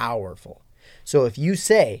powerful. So if you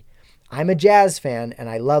say, I'm a Jazz fan and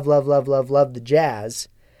I love, love, love, love, love the Jazz,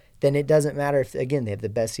 then it doesn't matter if, again, they have the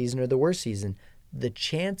best season or the worst season. The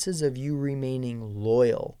chances of you remaining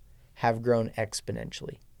loyal have grown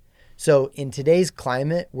exponentially. So in today's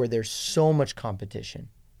climate where there's so much competition,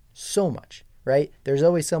 so much, right? There's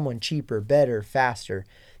always someone cheaper, better, faster.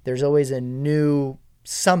 There's always a new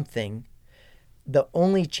something. The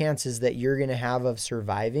only chances that you're going to have of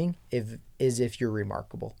surviving is if you're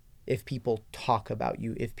remarkable, if people talk about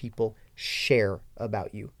you, if people share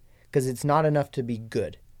about you. Because it's not enough to be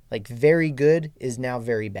good. Like very good is now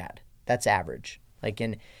very bad. That's average.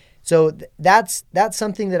 So that's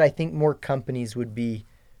something that I think more companies would be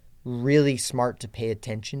really smart to pay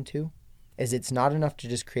attention to, is it's not enough to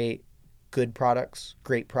just create good products,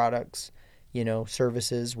 great products,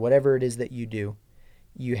 services, whatever it is that you do.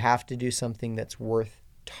 You have to do something that's worth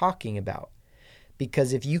talking about.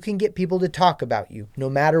 Because if you can get people to talk about you,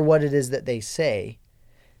 no matter what it is that they say,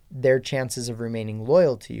 their chances of remaining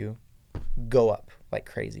loyal to you go up like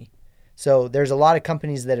crazy. So there's a lot of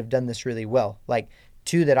companies that have done this really well. Like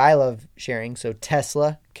two that I love sharing. So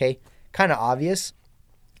Tesla, okay, kind of obvious.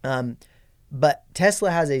 But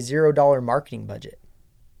Tesla has a $0 marketing budget,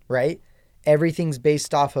 right? Everything's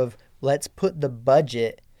based off of let's put the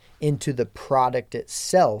budget into the product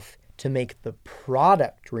itself to make the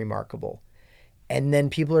product remarkable. And then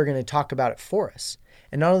people are going to talk about it for us.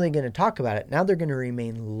 And not only going to talk about it, now they're going to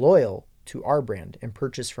remain loyal to our brand and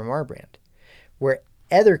purchase from our brand. Where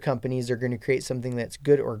other companies are going to create something that's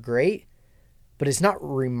good or great, but it's not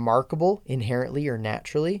remarkable inherently or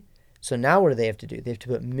naturally. So now what do they have to do? They have to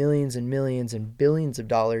put millions and millions and billions of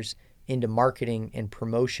dollars into marketing and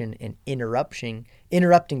promotion and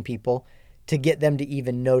interrupting people to get them to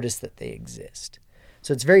even notice that they exist.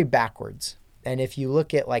 So it's very backwards. And if you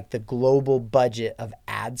look at like the global budget of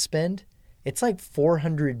ad spend, it's like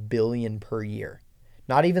 $400 billion per year.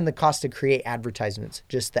 Not even the cost to create advertisements,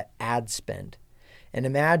 just the ad spend. And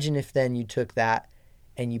imagine if then you took that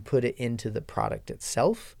and you put it into the product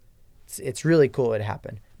itself. It's really cool what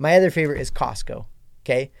happened. My other favorite is Costco.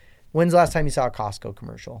 Okay. When's the last time you saw a Costco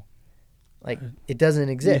commercial? Like it doesn't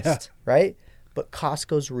exist, right? But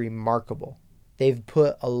Costco's remarkable. They've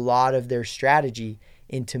put a lot of their strategy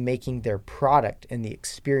into making their product and the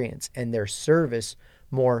experience and their service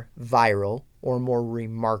more viral or more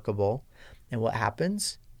remarkable. And what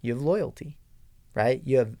happens? You have loyalty, right?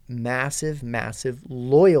 You have massive, massive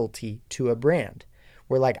loyalty to a brand.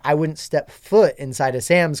 Where like I wouldn't step foot inside a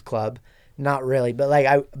Sam's Club, not really, but like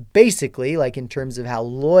I basically like in terms of how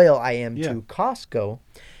loyal I am to Costco,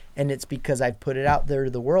 and it's because I've put it out there to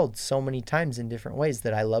the world so many times in different ways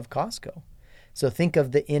that I love Costco. So think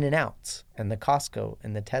of the In-N-Outs and the Costco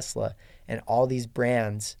and the Tesla and all these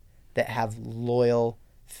brands that have loyal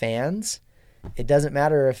fans. It doesn't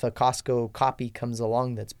matter if a Costco copy comes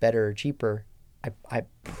along that's better or cheaper. I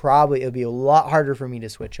probably, it'll be a lot harder for me to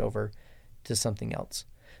switch over to something else.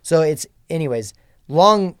 So it's, anyways,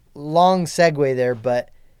 long segue there, but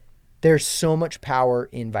there's so much power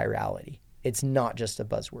in virality. It's not just a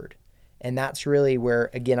buzzword. And that's really where,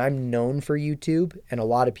 again, I'm known for YouTube, and a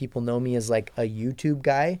lot of people know me as like a YouTube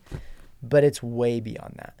guy, but it's way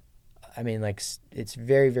beyond that. I mean, like, it's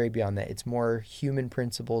very, very beyond that. It's more human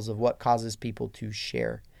principles of what causes people to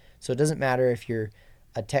share. So it doesn't matter if you're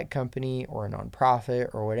a tech company or a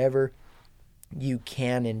nonprofit or whatever, you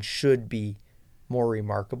can and should be more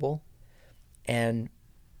remarkable. And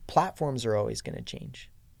platforms are always going to change,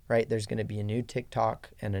 right? There's going to be a new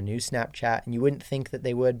TikTok and a new Snapchat, and you wouldn't think that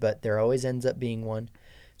they would, but there always ends up being one.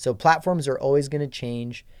 So platforms are always going to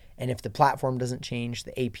change. And if the platform doesn't change,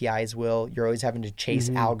 the APIs will. You're always having to chase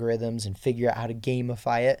algorithms and figure out how to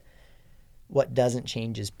gamify it. What doesn't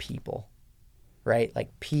change is people, right?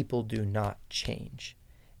 Like people do not change.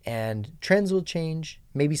 And trends will change.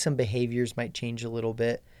 Maybe some behaviors might change a little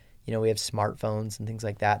bit. You know, we have smartphones and things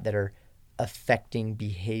like that that are affecting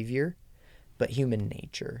behavior, but human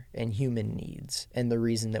nature and human needs, and the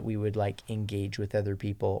reason that we would like engage with other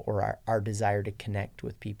people, or our desire to connect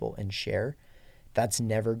with people and share, that's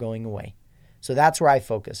never going away. So that's where I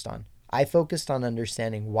focused on. I focused on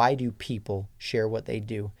understanding, why do people share what they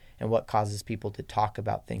do and what causes people to talk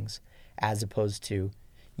about things, as opposed to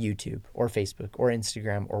YouTube or Facebook or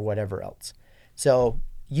Instagram or whatever else. So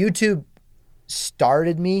YouTube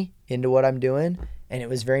started me into what I'm doing, and it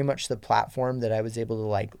was very much the platform that I was able to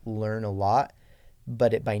like learn a lot,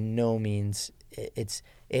 but it by no means, it's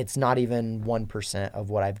not even 1% of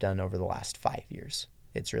what I've done over the last 5 years.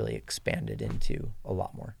 It's really expanded into a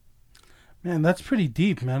lot more. Man, that's pretty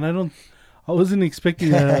deep, man. I wasn't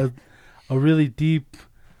expecting a really deep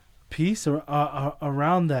piece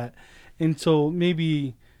around that. And so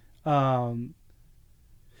maybe, would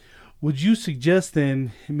you suggest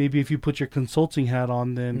then, maybe if you put your consulting hat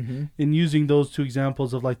on then, in using those two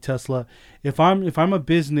examples of like Tesla, if I'm a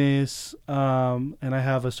business, and I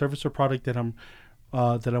have a service or product that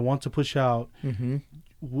that I want to push out,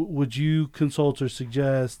 would you consult or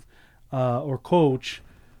suggest, or coach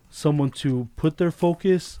someone to put their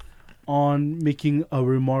focus on making a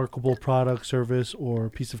remarkable product, service, or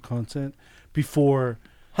piece of content before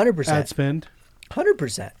 100% ad spend?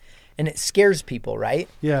 100%. And it scares people, right?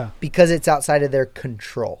 Yeah. Because it's outside of their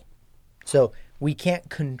control. So we can't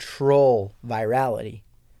control virality,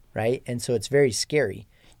 right? And so it's very scary.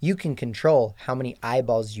 You can control how many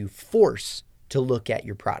eyeballs you force to look at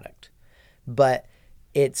your product. But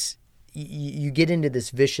you get into this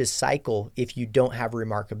vicious cycle if you don't have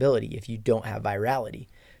remarkability, if you don't have virality.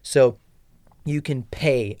 So you can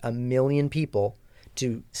pay 1 million people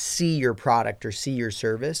to see your product or see your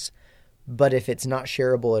service, but if it's not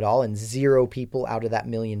shareable at all and 0 people out of that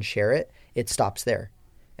 1 million share it, it stops there.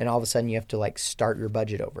 And all of a sudden you have to like start your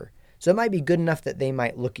budget over. So it might be good enough that they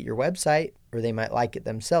might look at your website or they might like it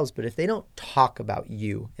themselves, but if they don't talk about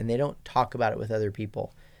you and they don't talk about it with other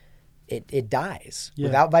people, it dies. Yeah.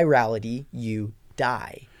 Without virality, you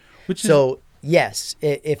die. Yes,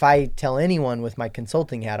 if I tell anyone with my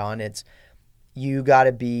consulting hat on, it's you got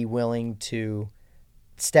to be willing to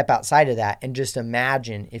step outside of that and just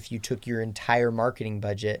imagine if you took your entire marketing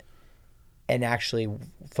budget and actually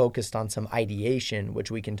focused on some ideation,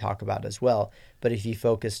 which we can talk about as well. But if you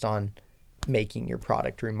focused on making your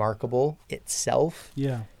product remarkable itself,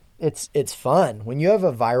 it's fun. When you have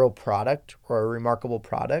a viral product or a remarkable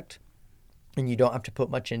product and you don't have to put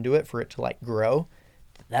much into it for it to like grow,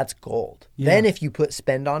 that's gold. Yeah. Then if you put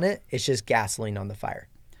spend on it, it's just gasoline on the fire.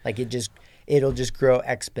 Like it'll just grow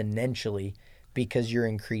exponentially because you're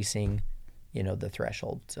increasing, the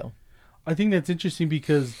threshold. So I think that's interesting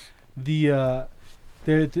because it's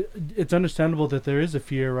understandable that there is a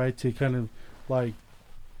fear, right, to kind of like,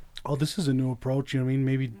 oh, this is a new approach.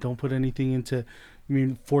 Maybe don't put anything into,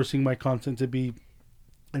 forcing my content to be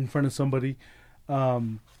in front of somebody.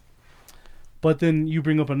 But then you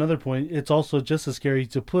bring up another point. It's also just as scary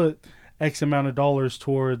to put X amount of dollars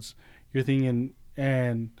towards your thing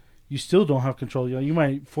and you still don't have control. You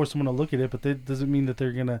might force someone to look at it, but that doesn't mean that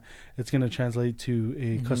it's gonna translate to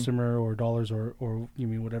a customer or dollars or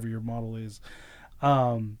whatever your model is.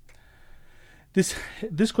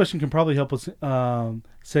 This question can probably help us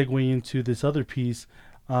segue into this other piece,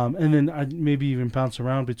 and then I'd maybe even bounce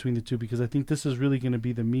around between the two, because I think this is really going to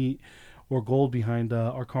be the meat or gold behind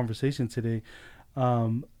our conversation today.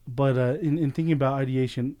 But in thinking about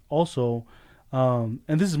ideation also, and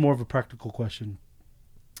this is more of a practical question,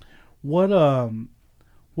 what are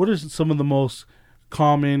some of the most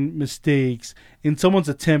common mistakes in someone's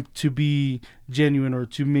attempt to be genuine or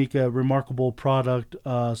to make a remarkable product,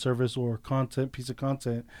 service, or piece of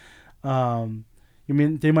content?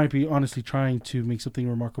 They might be honestly trying to make something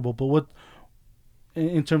remarkable, but what,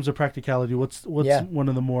 in terms of practicality, what's one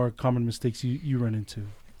of the more common mistakes you run into?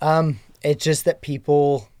 It's just that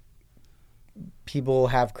people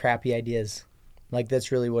have crappy ideas. Like,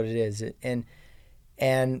 that's really what it is.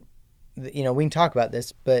 And we can talk about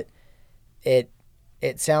this, but it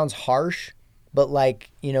sounds harsh, but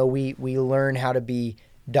we learn how to be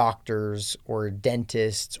doctors or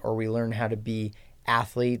dentists, or we learn how to be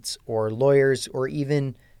athletes or lawyers or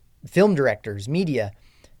even film directors, media.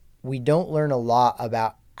 We don't learn a lot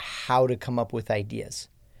about how to come up with ideas,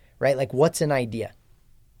 right? Like, what's an idea?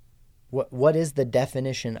 What is the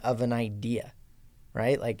definition of an idea,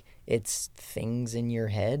 right? Like, it's things in your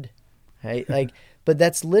head, right? But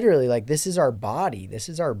that's literally this is our body. This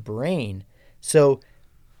is our brain. So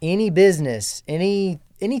any business,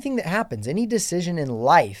 anything that happens, any decision in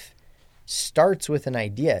life starts with an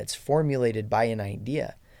idea. It's formulated by an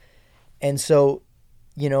idea. And so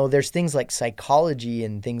there's things like psychology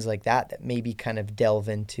and things like that maybe kind of delve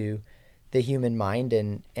into the human mind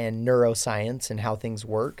and neuroscience and how things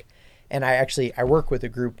work. And I work with a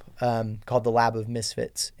group called the Lab of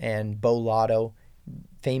Misfits, and Bo Lotto,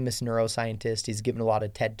 famous neuroscientist, he's given a lot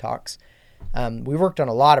of TED Talks. We worked on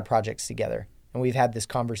a lot of projects together, and we've had this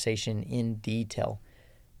conversation in detail.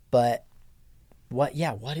 But what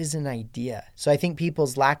is an idea? So I think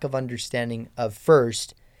people's lack of understanding of,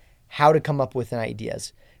 first, how to come up with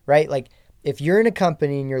ideas, right? Like if you're in a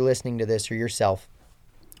company and you're listening to this, or yourself,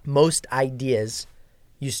 most ideas,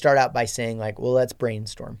 you start out by saying like, well, let's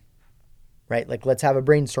brainstorm, right? Like let's have a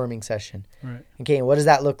brainstorming session. Right. Okay, and what does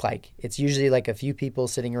that look like? It's usually like a few people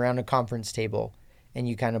sitting around a conference table, and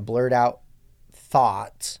you kind of blurt out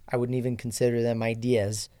thoughts. I wouldn't even consider them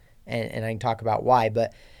ideas, and I can talk about why,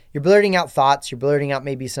 but you're blurting out thoughts, you're blurting out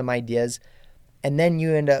maybe some ideas, and then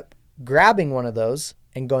you end up grabbing one of those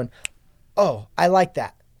and going, oh, I like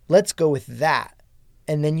that. Let's go with that.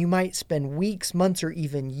 And then you might spend weeks, months, or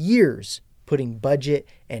even years putting budget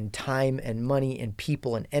and time and money and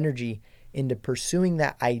people and energy into pursuing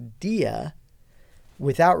that idea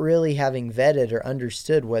without really having vetted or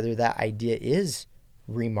understood whether that idea is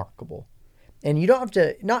remarkable. And you don't have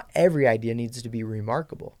to, not every idea needs to be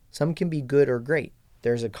remarkable. Some can be good or great.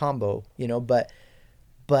 There's a combo,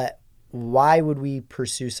 but why would we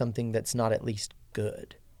pursue something that's not at least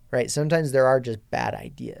good, right? Sometimes there are just bad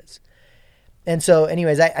ideas. And so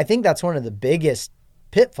anyways, I think that's one of the biggest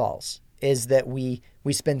pitfalls, is that we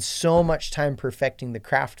spend so much time perfecting the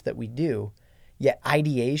craft that we do, yet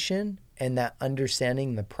ideation and that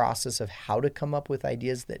understanding the process of how to come up with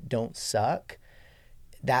ideas that don't suck,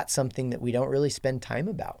 that's something that we don't really spend time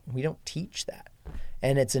about. We don't teach that.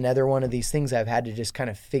 And it's another one of these things I've had to just kind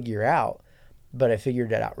of figure out, but I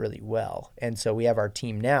figured it out really well. And so we have our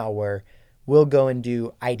team now where we'll go and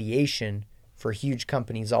do ideation for huge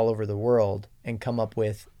companies all over the world and come up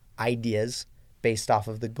with ideas based off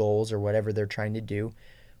of the goals or whatever they're trying to do.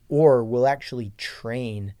 Or we'll actually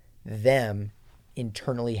train them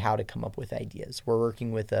internally how to come up with ideas. We're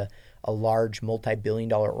working with a large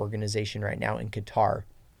multi-billion-dollar organization right now in Qatar,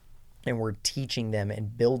 and we're teaching them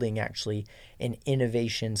and building actually an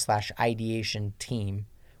innovation/ideation team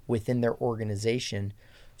within their organization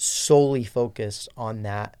solely focused on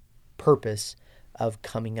that purpose of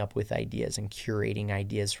coming up with ideas and curating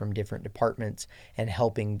ideas from different departments and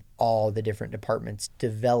helping all the different departments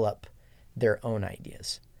develop their own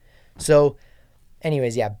ideas. So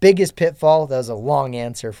anyways, biggest pitfall, that was a long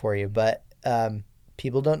answer for you, but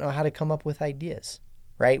people don't know how to come up with ideas,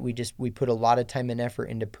 right? We put a lot of time and effort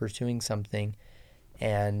into pursuing something,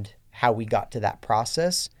 and how we got to that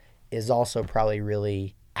process is also probably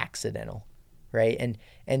really accidental, right?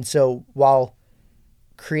 And so while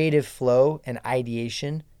creative flow and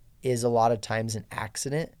ideation is a lot of times an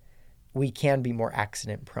accident, we can be more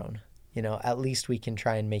accident prone. At least we can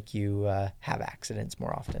try and make you have accidents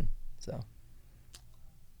more often. So,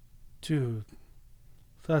 dude,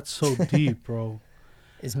 that's so deep, bro.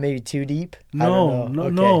 Is maybe too deep? No, Okay.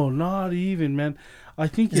 no, not even, man. I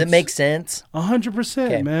think Does it make sense?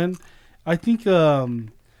 100%, man. I think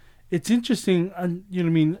it's interesting, and you know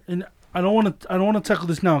what I mean. And I don't want to tackle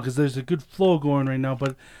this now because there's a good flow going right now.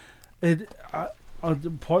 But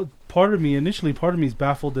part of me is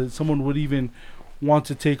baffled that someone would even want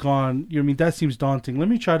to take on. You know what I mean? That seems daunting. Let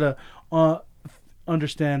me try to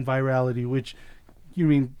understand virality, which you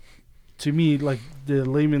mean to me, like the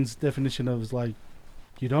layman's definition of is like,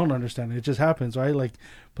 you don't understand it. It just happens, right? Like,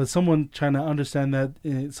 but someone trying to understand that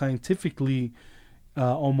scientifically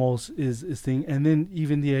almost is thing. And then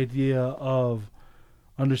even the idea of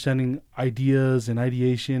understanding ideas and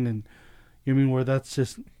ideation, and you know what I mean, where that's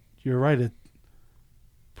just, you're right, a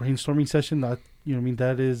brainstorming session, that, you know what I mean,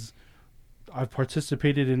 that is, I've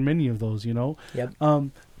participated in many of those, Yep.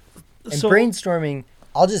 And so brainstorming,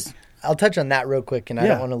 I'll touch on that real quick, and I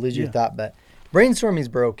don't want to lose your thought, but brainstorming is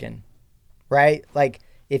broken, right? Like,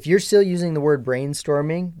 if you're still using the word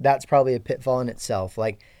brainstorming, that's probably a pitfall in itself.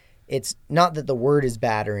 Like, it's not that the word is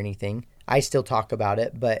bad or anything. I still talk about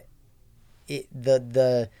it, but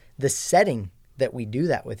the setting that we do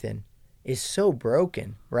that within is so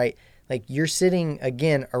broken, right? Like, you're sitting,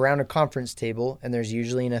 again, around a conference table, and there's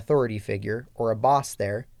usually an authority figure or a boss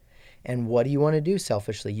there. And what do you want to do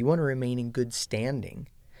selfishly? You want to remain in good standing.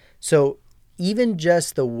 So even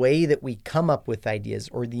just the way that we come up with ideas,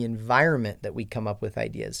 or the environment that we come up with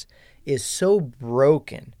ideas, is so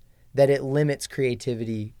broken that it limits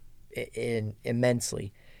creativity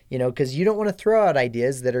immensely. Because you don't want to throw out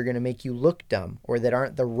ideas that are going to make you look dumb or that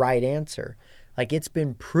aren't the right answer. Like, it's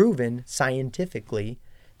been proven scientifically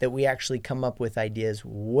that we actually come up with ideas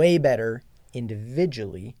way better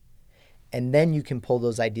individually, and then you can pull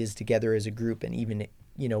those ideas together as a group and even,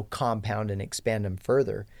 compound and expand them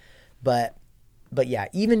further. But yeah,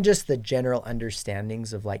 even just the general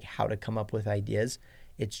understandings of like how to come up with ideas,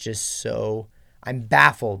 it's just so, I'm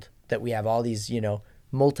baffled that we have all these,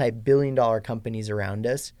 multi-billion-dollar companies around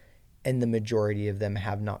us, and the majority of them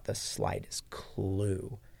have not the slightest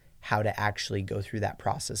clue how to actually go through that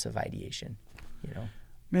process of ideation,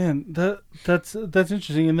 Man, that's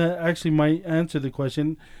interesting, and that actually might answer the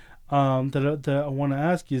question that I want to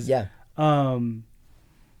ask is,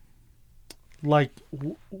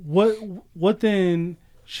 what then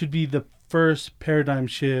should be the first paradigm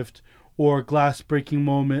shift or glass breaking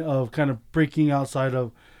moment of kind of breaking outside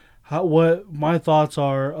of what my thoughts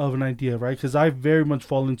are of an idea, right? Because I very much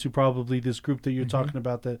fall into probably this group that you're talking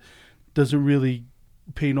about that doesn't really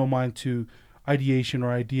pay no mind to ideation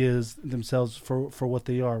or ideas themselves for what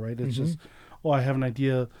they are, right? It's just, I have an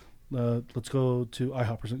idea, let's go to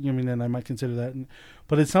IHOP or something. And I might consider that.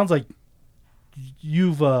 But it sounds like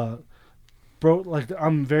you've, I'm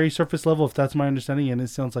very surface level, if that's my understanding, and it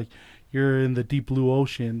sounds like you're in the deep blue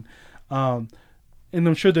ocean. And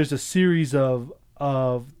I'm sure there's a series of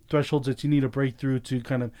thresholds that you need to break through to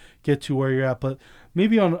kind of get to where you're at. But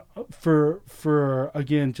maybe for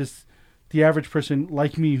again, just the average person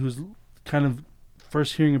like me who's kind of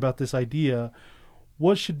first hearing about this idea,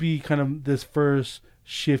 what should be kind of this first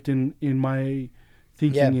shift in my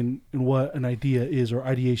thinking in what an idea is or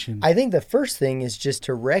ideation? I think the first thing is just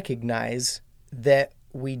to recognize that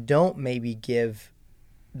we don't maybe give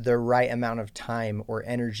the right amount of time or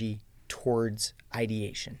energy towards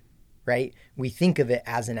ideation, right? We think of it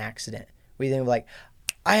as an accident. We think of like,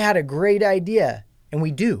 I had a great idea. And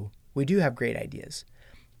we do have great ideas.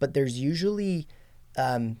 But there's usually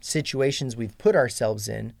situations we've put ourselves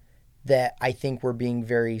in that I think we're being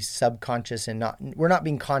very subconscious and we're not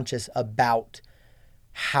being conscious about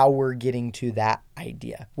how we're getting to that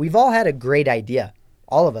idea. We've all had a great idea.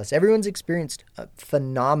 All of us. Everyone's experienced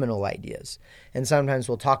phenomenal ideas. And sometimes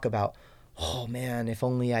we'll talk about, oh man, if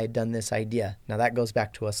only I had done this idea. Now that goes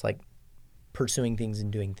back to us like pursuing things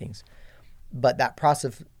and doing things. But that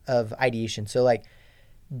process of ideation. So like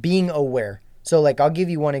being aware. So like I'll give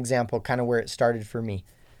you one example kind of where it started for me.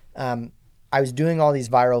 I was doing all these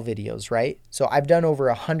viral videos, right? So I've done over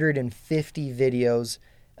 150 videos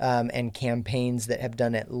and campaigns that have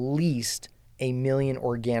done at least 1 million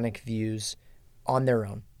organic views on their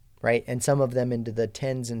own, right? And some of them into the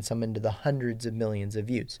tens and some into the hundreds of millions of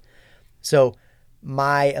views. So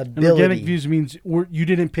my ability... And organic views means you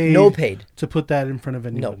didn't pay... No paid. To put that in front of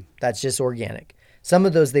anyone. No, that's just organic. Some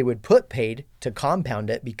of those they would put paid to compound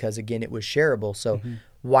it because, again, it was shareable. So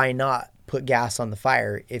why not put gas on the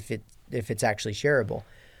fire if it's actually shareable?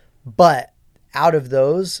 But out of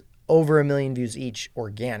those, over 1 million views each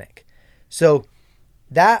organic. So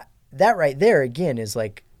that right there, again, is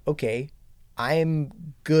like, okay,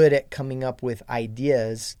 I'm good at coming up with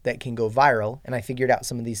ideas that can go viral. And I figured out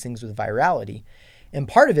some of these things with virality. And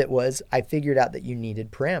part of it was I figured out that you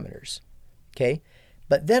needed parameters. Okay.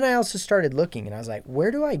 But then I also started looking and I was like,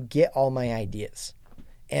 where do I get all my ideas?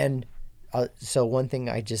 And so one thing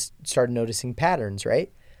I just started noticing patterns,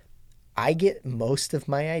 right? I get most of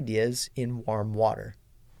my ideas in warm water.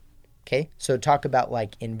 Okay. So talk about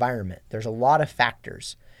like environment. There's a lot of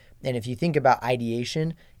factors. And if you think about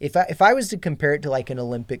ideation, if I was to compare it to like an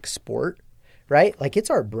Olympic sport, right? Like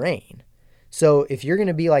it's our brain. So if you're going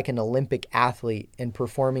to be like an Olympic athlete and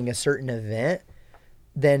performing a certain event,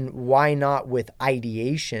 then why not with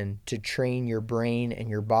ideation to train your brain and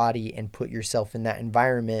your body and put yourself in that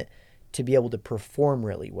environment to be able to perform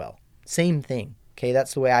really well? Same thing. Okay.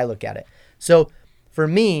 That's the way I look at it. So for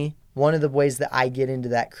me, one of the ways that I get into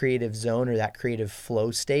that creative zone or that creative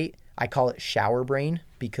flow state, I call it shower brain,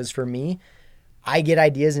 because for me, I get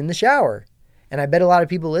ideas in the shower. And I bet a lot of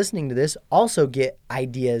people listening to this also get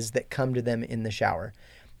ideas that come to them in the shower.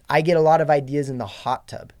 I get a lot of ideas in the hot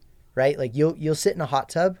tub, right? Like you'll sit in a hot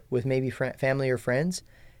tub with maybe family or friends,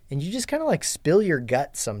 and you just kind of like spill your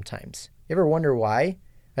guts sometimes. You ever wonder why?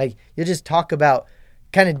 Like you'll just talk about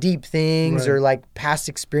kind of deep things, right, or like past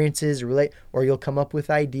experiences or you'll come up with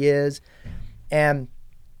ideas. And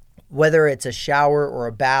whether it's a shower or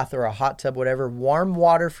a bath or a hot tub, whatever, warm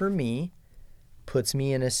water for me puts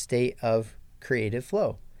me in a state of creative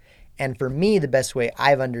flow. And for me, the best way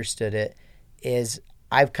I've understood it is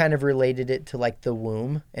I've kind of related it to like the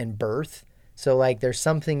womb and birth. So like there's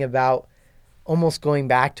something about almost going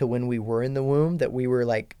back to when we were in the womb that we were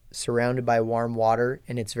like surrounded by warm water,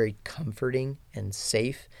 and it's very comforting and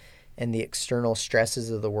safe, and the external stresses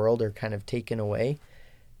of the world are kind of taken away.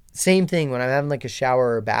 Same thing when I'm having like a shower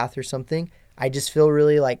or a bath or something, I just feel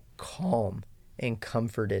really like calm and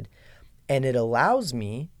comforted. And it allows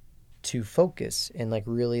me to focus and like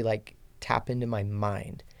really like tap into my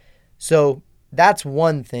mind. So that's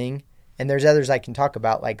one thing. And there's others I can talk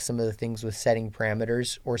about, like some of the things with setting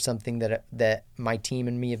parameters, or something that my team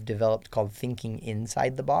and me have developed called thinking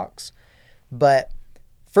inside the box. But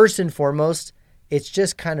first and foremost, it's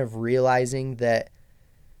just kind of realizing that,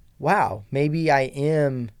 wow, maybe I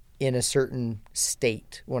am in a certain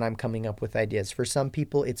state when I'm coming up with ideas. For some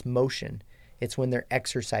people, it's motion. It's when they're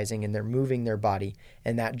exercising and they're moving their body,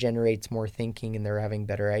 and that generates more thinking and they're having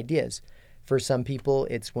better ideas. For some people,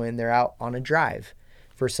 it's when they're out on a drive.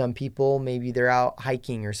 For some people, maybe they're out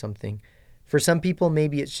hiking or something. For some people,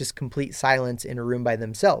 maybe it's just complete silence in a room by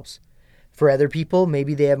themselves. For other people,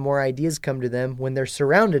 maybe they have more ideas come to them when they're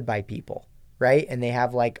surrounded by people, right? And they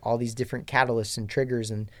have like all these different catalysts and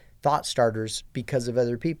triggers and thought starters because of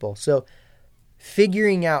other people. So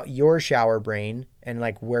figuring out your shower brain and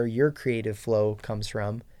like where your creative flow comes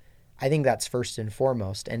from, I think that's first and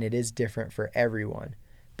foremost, and it is different for everyone.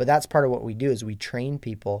 But that's part of what we do, is we train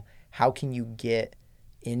people. How can you get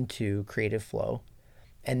into creative flow?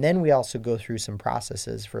 And then we also go through some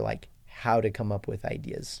processes for like how to come up with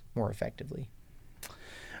ideas more effectively.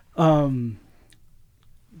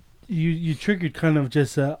 You triggered kind of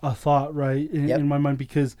just a thought, right, in my mind,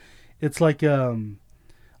 because it's like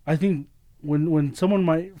I think when someone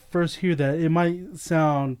might first hear that, it might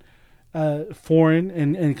sound foreign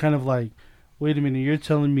and kind of like, wait a minute, you're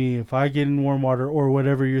telling me if I get in warm water or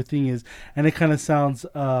whatever your thing is, and it kind of sounds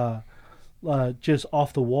just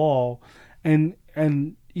off the wall, and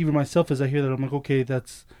even myself, as I hear that, I'm like, okay,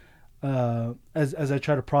 that's as I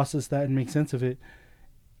try to process that and make sense of it,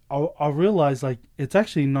 I'll realize like it's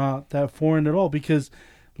actually not that foreign at all, because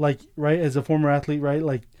like, right, as a former athlete, right,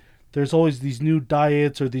 like there's always these new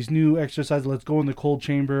diets or these new exercises. Let's go in the cold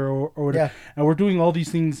chamber or whatever. Yeah. And we're doing all these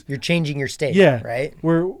things. You're changing your state, right?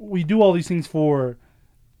 We do all these things to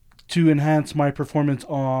enhance my performance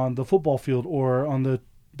on the football field or on the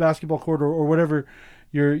basketball court or whatever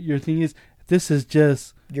your thing is. This is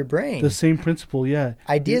just your brain. The same principle, yeah.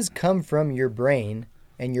 Ideas come from your brain,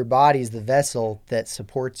 and your body's the vessel that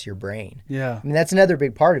supports your brain. Yeah. I mean, that's another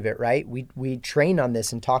big part of it, right? We train on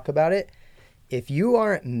this and talk about it. If you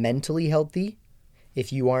aren't mentally healthy,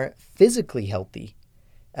 if you aren't physically healthy,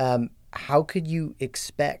 how could you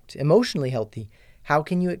expect, emotionally healthy, how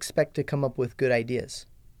can you expect to come up with good ideas?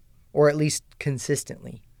 Or at least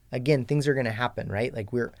consistently? Again, things are going to happen, right?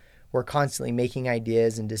 Like we're constantly making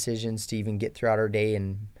ideas and decisions to even get throughout our day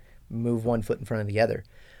and move one foot in front of the other.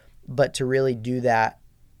 But to really do that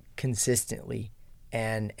consistently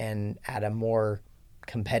and at a more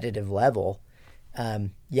competitive level,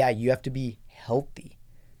 you have to be healthy,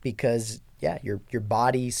 because your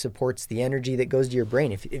body supports the energy that goes to your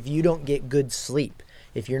brain. If you don't get good sleep,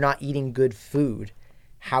 if you're not eating good food,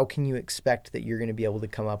 how can you expect that you're going to be able to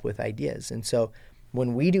come up with ideas? And so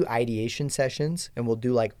when we do ideation sessions, and we'll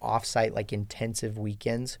do like offsite, like intensive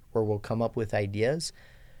weekends where we'll come up with ideas,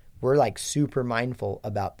 we're like super mindful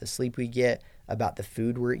about the sleep we get, about the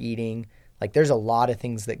food we're eating. Like there's a lot of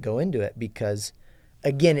things that go into it, because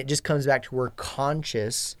again, it just comes back to we're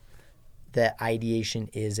conscious that ideation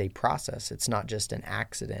is a process. It's not just an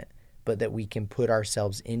accident, but that we can put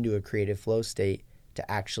ourselves into a creative flow state to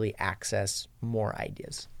actually access more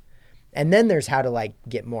ideas. And then there's how to like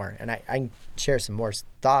get more. And I can share some more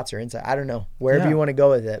thoughts or insight. I don't know, wherever you want to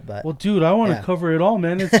go with it. But well, dude, I want to cover it all,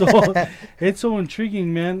 man. It's so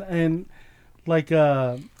intriguing, man. And like,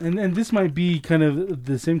 and this might be kind of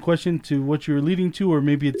the same question to what you were leading to, or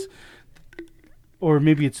maybe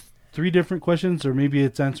it's three different questions, or maybe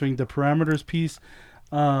it's answering the parameters piece.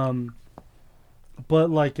 But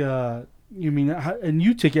like, you mean, and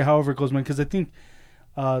you take it however it goes, man, because I think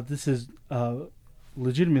this is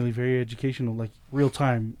legitimately very educational, like real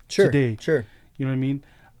time today. Sure. You know what I mean?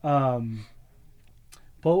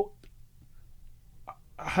 But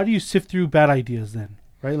how do you sift through bad ideas then,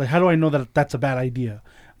 right? Like, how do I know that that's a bad idea?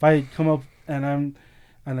 If I come up and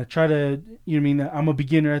I try to, you know what I mean, I'm a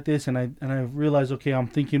beginner at this, and I realize, okay, I'm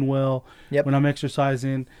thinking well when I'm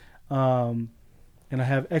exercising, and I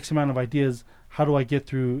have X amount of ideas. How do I get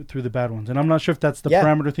through the bad ones? And I'm not sure if that's the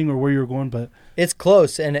parameter thing or where you're going, but it's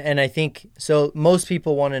close. And I think so. Most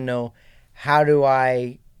people want to know, how do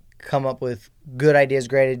I come up with good ideas,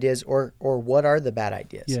 great ideas, or what are the bad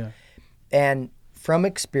ideas? Yeah. And from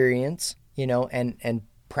experience, and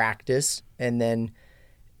practice, and then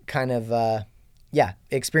kind of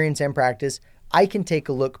experience and practice, I can take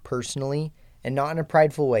a look personally, and not in a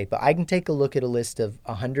prideful way, but I can take a look at a list of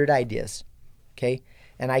 100 ideas, okay?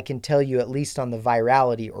 And I can tell you, at least on the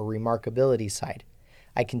virality or remarkability side,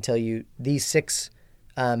 I can tell you these 6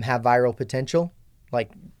 have viral potential,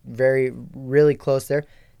 like really close there.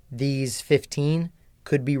 These 15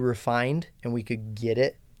 could be refined and we could get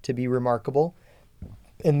it to be remarkable.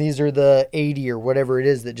 And these are the 80 or whatever it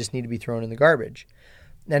is that just need to be thrown in the garbage.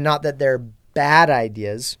 And not that they're bad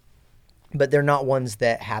ideas, but they're not ones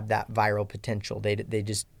that have that viral potential. They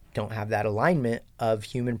just don't have that alignment of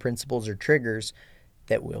human principles or triggers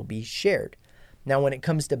that will be shared. Now, when it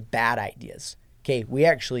comes to bad ideas, okay, we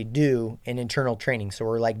actually do an internal training. So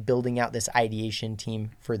we're like building out this ideation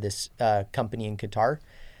team for this company in Qatar.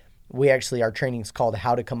 Our training is called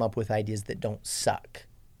How to Come Up with Ideas That Don't Suck.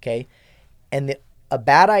 Okay. And a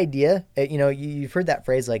bad idea, you've heard that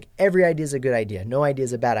phrase, like every idea is a good idea. No idea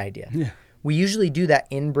is a bad idea. Yeah. We usually do that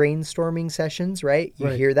in brainstorming sessions, right? You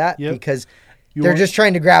hear that? Yep. Because they're just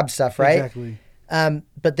trying to grab stuff, right? Exactly.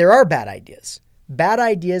 But there are bad ideas. Bad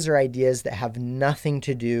ideas are ideas that have nothing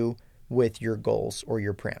to do with your goals or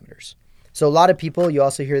your parameters. So a lot of people, you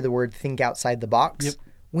also hear the word think outside the box. Yep.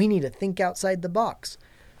 We need to think outside the box.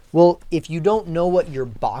 Well, if you don't know what your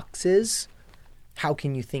box is, how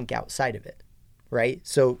can you think outside of it, right?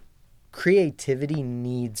 So creativity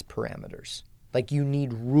needs parameters. Like you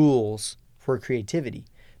need rules for creativity.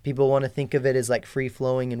 People want to think of it as like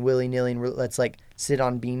free-flowing and willy-nilly, and let's like sit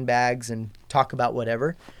on bean bags and talk about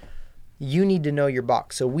whatever. You need to know your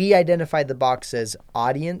box. So we identified the box as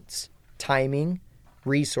audience, timing,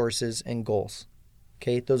 resources, and goals.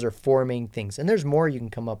 Okay, those are 4 main things. And there's more you can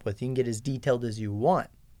come up with. You can get as detailed as you want.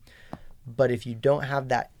 But if you don't have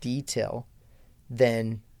that detail,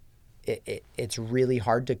 then it's really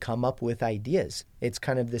hard to come up with ideas. It's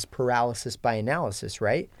kind of this paralysis by analysis,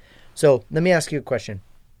 right? So let me ask you a question.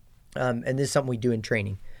 And this is something we do in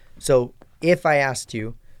training. So if I asked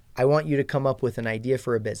you, I want you to come up with an idea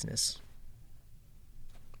for a business.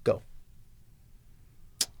 Go.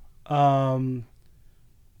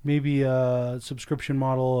 Maybe a subscription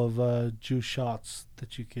model of juice shots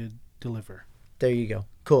that you could deliver. There you go.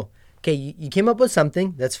 Cool. Okay, you came up with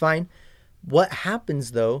something. That's fine. What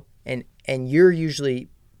happens though, and you're usually,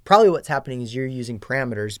 probably what's happening is you're using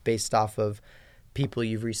parameters based off of people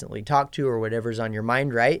you've recently talked to or whatever's on your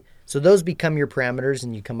mind, right? So those become your parameters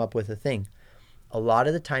and you come up with a thing. A lot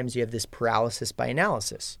of the times you have this paralysis by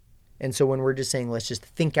analysis. And so when we're just saying, let's just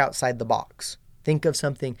think outside the box, think of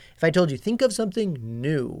something. If I told you, think of something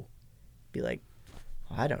new, be like,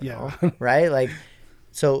 I don't know, right? Like,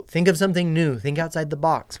 so think of something new, think outside the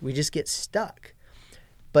box. We just get stuck.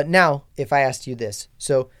 But now if I asked you this,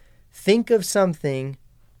 so think of something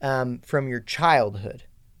from your childhood,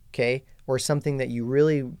 okay? Or something that you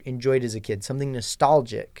really enjoyed as a kid, something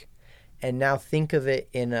nostalgic. And now think of it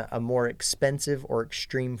in a more expensive or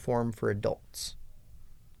extreme form for adults.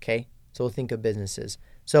 Okay? So we'll think of businesses.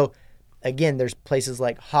 So again, there's places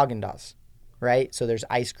like Haagen-Dazs, right? So there's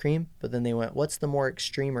ice cream, but then they went, what's the more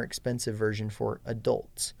extreme or expensive version for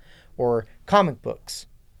adults? Or comic books.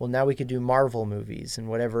 Well, now we could do Marvel movies and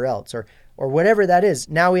whatever else, or whatever that is.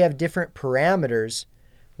 Now we have different parameters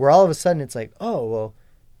where all of a sudden it's like, oh, well,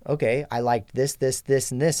 okay, I liked this,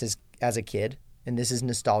 and this as a kid, and this is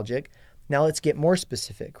nostalgic. Now let's get more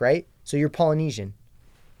specific, right? So you're Polynesian.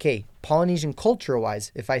 Okay, Polynesian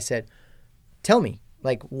culture-wise, if I said, tell me,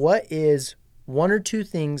 like, what is 1 or 2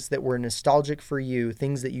 things that were nostalgic for you,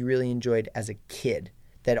 things that you really enjoyed as a kid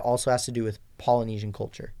that also has to do with Polynesian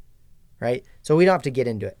culture, right? So we don't have to get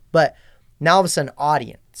into it. But now all of a sudden,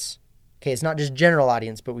 audience. Okay, it's not just general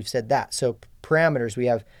audience, but we've said that. So parameters, we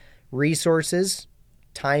have resources,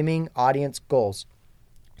 timing, audience, goals.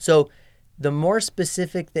 So the more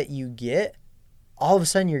specific that you get, all of a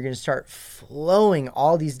sudden you're going to start flowing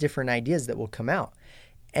all these different ideas that will come out.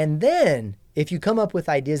 And then if you come up with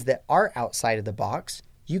ideas that are outside of the box,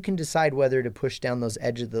 you can decide whether to push down those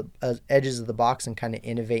edges of the box and kind of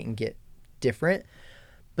innovate and get different.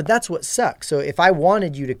 But that's what sucks. So if I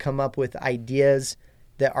wanted you to come up with ideas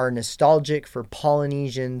that are nostalgic for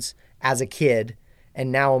Polynesians as a kid,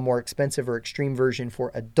 and now a more expensive or extreme version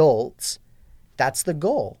for adults, that's the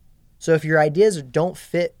goal. So if your ideas don't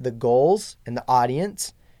fit the goals and the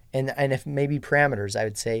audience, and if maybe parameters, I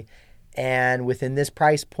would say, and within this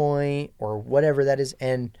price point or whatever that is,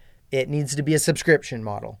 and it needs to be a subscription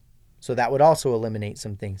model. So that would also eliminate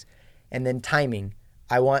some things. And then timing.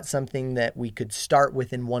 I want something that we could start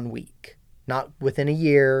within 1 week, not within a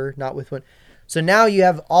year, not with one. So now you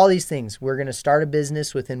have all these things. We're going to start a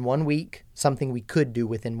business within 1 week, something we could do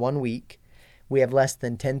within 1 week. We have less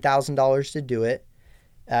than $10,000 to do it.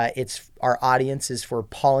 Our audience is for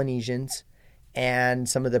Polynesians, and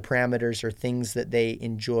some of the parameters are things that they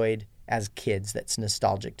enjoyed as kids that's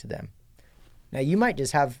nostalgic to them. Now you might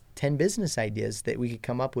just have 10 business ideas that we could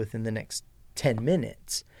come up with in the next 10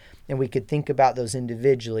 minutes. And we could think about those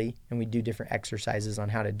individually, and we do different exercises on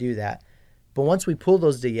how to do that. But once we pull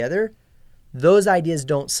those together, those ideas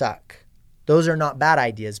don't suck. Those are not bad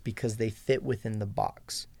ideas because they fit within the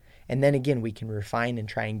box. And then again, we can refine and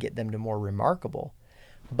try and get them to more remarkable.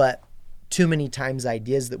 But too many times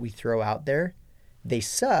ideas that we throw out there, they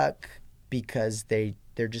suck because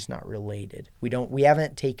they're just not related. We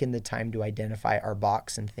haven't taken the time to identify our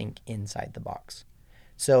box and think inside the box.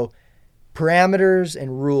 So parameters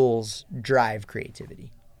and rules drive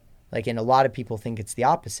creativity. And a lot of people think it's the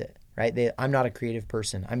opposite, right? I'm not a creative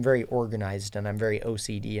person. I'm very organized and I'm very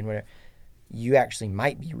OCD and whatever. You actually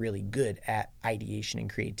might be really good at ideation and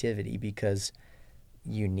creativity because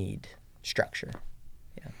you need structure.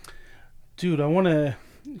 Yeah. Dude, I want to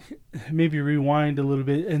maybe rewind a little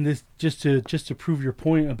bit, and this just to prove your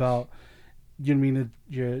point about, you know what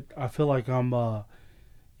I mean, I feel like I'm you know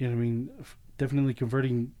what I mean, definitely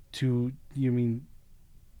converting to, you know what I mean,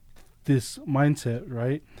 this mindset,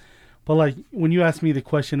 right? But when you asked me the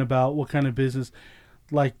question about what kind of business,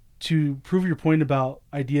 to prove your point about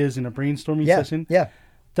ideas in a brainstorming session,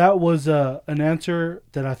 that was an answer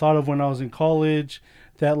that I thought of when I was in college.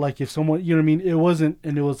 That if someone, you know what I mean, it wasn't,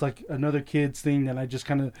 and it was another kid's thing, and I just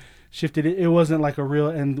kind of shifted it. It wasn't a real.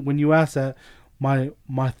 And when you asked that, my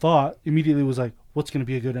thought immediately was what's going to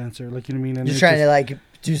be a good answer? You know what I mean? And you're trying to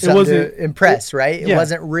do something to impress, right? It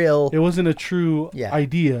wasn't real. It wasn't a true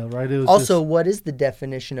idea, right? It was also, what is the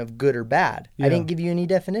definition of good or bad? I didn't give you any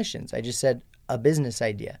definitions. I just said a business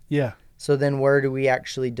idea. Yeah. So then where do we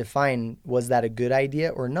actually define, was that a good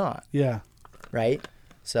idea or not? Yeah. Right?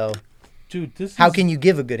 So, dude, how can you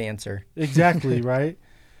give a good answer? Exactly, right?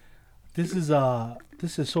 This is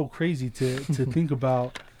so crazy to think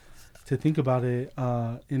about it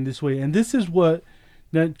in this way. And this is what,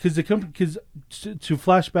 because to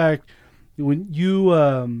flashback, when you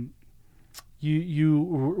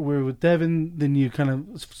were with Devin, then you kind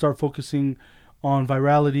of start focusing on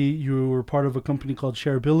virality. You were part of a company called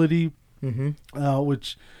Shareability,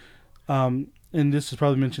 which, and this is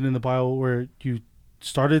probably mentioned in the bio, where you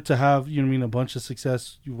started to have, you know what I mean, a bunch of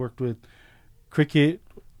success. You worked with Cricket,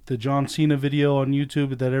 the John Cena video on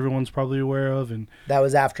YouTube that everyone's probably aware of, and that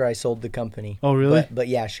was after I sold the company. Oh, really? But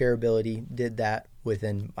yeah, Shareability did that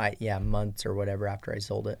within months or whatever after I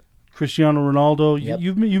sold it. Cristiano Ronaldo. Yep.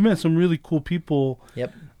 You've met some really cool people.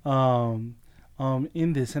 Yep.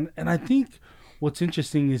 In this, and I think what's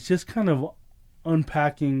interesting is just kind of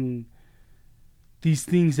unpacking these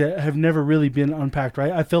things that have never really been unpacked,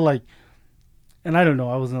 right? I feel and I don't know,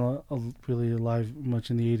 I wasn't really alive much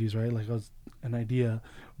in the 80s, right? I was an idea,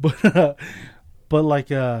 but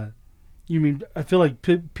you mean, I feel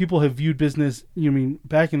people have viewed business, you mean,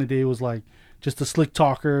 back in the day it was just the slick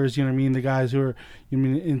talkers, you know what I mean, the guys who are, you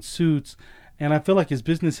know, in suits, and I feel as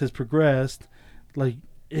business has progressed,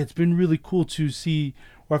 it's been really cool to see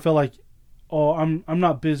where I felt I'm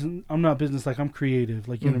not business, I'm creative,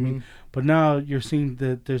 you know what I mean? But now you're seeing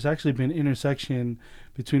that there's actually been intersection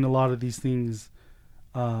between a lot of these things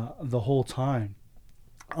the whole time.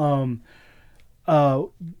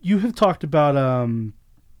 You have talked about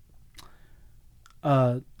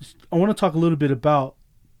I want to talk a little bit about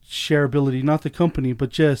Shareability, not the company, but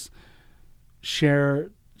just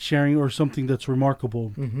sharing or something that's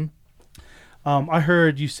remarkable. I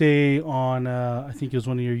heard you say on, I think it was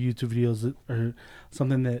one of your YouTube videos or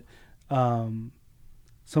something, that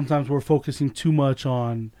sometimes we're focusing too much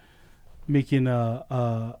on making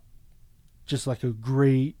just a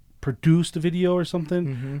great produced video or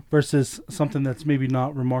something versus something that's maybe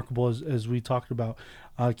not remarkable as we talked about.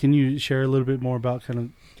 Can you share a little bit more about kind of...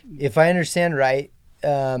 If I understand right,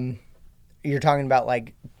 you're talking about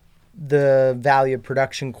the value of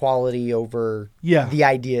production quality over the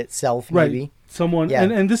idea itself, maybe. Right. Someone,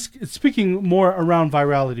 and this, speaking more around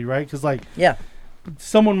virality, right? Because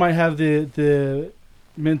someone might have the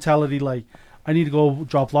mentality I need to go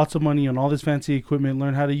drop lots of money on all this fancy equipment,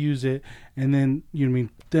 learn how to use it, and then, you know what I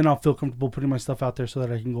mean, then I'll feel comfortable putting my stuff out there so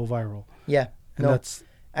that I can go viral. Yeah. And that's...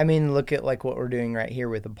 I mean, look at what we're doing right here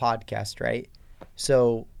with a podcast, right?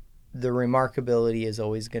 So the remarkability is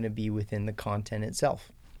always going to be within the content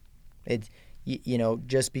itself. It's, you know,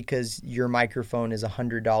 just because your microphone is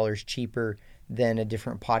 $100 cheaper than a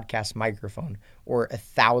different podcast microphone or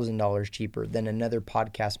 $1,000 cheaper than another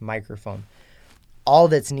podcast microphone, all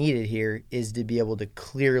that's needed here is to be able to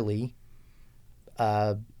clearly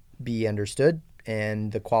be understood,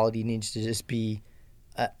 and the quality needs to just be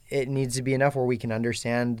it needs to be enough where we can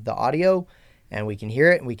understand the audio and we can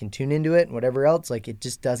hear it and we can tune into it and whatever else. It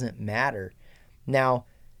just doesn't matter. Now,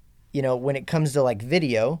 you know, when it comes to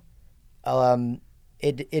video,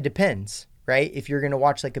 it depends, right? If you're going to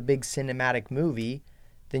watch like a big cinematic movie,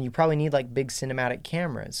 then you probably need like big cinematic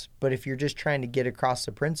cameras. But if you're just trying to get across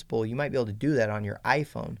the principle, you might be able to do that on your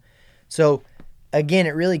iPhone. So again,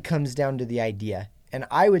 it really comes down to the idea. And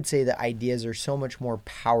I would say that ideas are so much more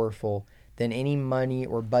powerful than any money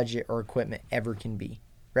or budget or equipment ever can be,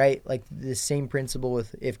 right? Like the same principle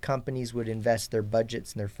with if companies would invest their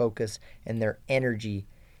budgets and their focus and their energy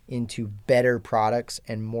into better products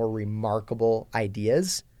and more remarkable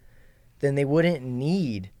ideas, then they wouldn't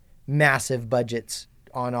need massive budgets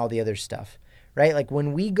on all the other stuff, right? Like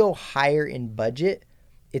when we go higher in budget,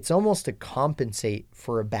 it's almost to compensate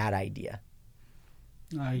for a bad idea.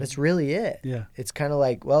 That's really it. Yeah. It's kind of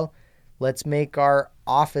like, well, let's make our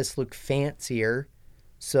office look fancier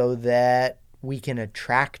so that we can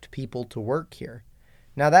attract people to work here.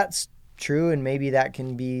 Now that's true, and maybe that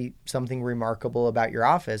can be something remarkable about your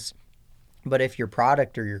office. But if your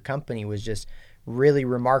product or your company was just really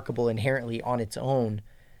remarkable inherently on its own,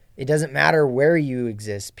 it doesn't matter where you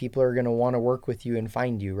exist. People are going to want to work with you and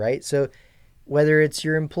find you, right? So whether it's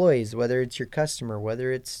your employees, whether it's your customer,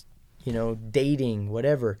 whether it's, dating,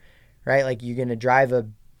 whatever, right? Like you're going to drive a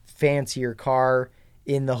fancier car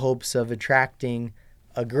in the hopes of attracting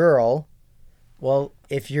a girl. Well,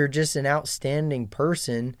 if you're just an outstanding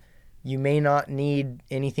person, you may not need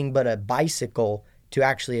anything but a bicycle to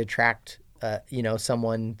actually attract,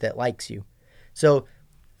 someone that likes you. So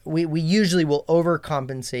we usually will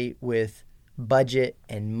overcompensate with budget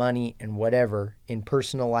and money and whatever in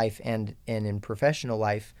personal life and in professional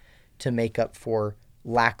life to make up for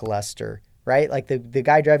lackluster, right? Like the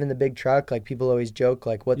guy driving the big truck, like people always joke,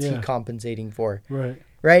 like what's he compensating for?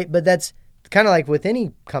 Right? But that's kind of like with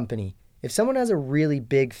any company. If someone has a really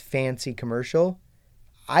big fancy commercial,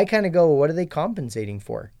 I kind of go, well, what are they compensating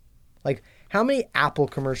for? Like how many Apple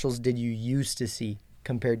commercials did you used to see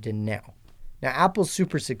compared to now? Now, Apple's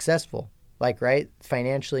super successful, right,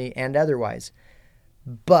 financially and otherwise.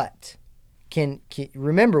 But can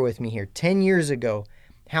remember with me here, 10 years ago,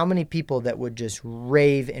 how many people that would just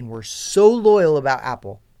rave and were so loyal about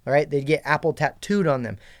Apple, all right? They'd get Apple tattooed on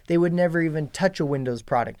them. They would never even touch a Windows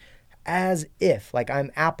product as if, like,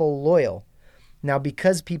 I'm Apple loyal. Now,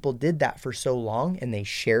 because people did that for so long and they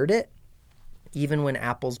shared it, even when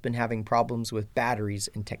Apple's been having problems with batteries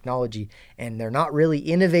and technology, and they're not really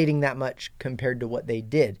innovating that much compared to what they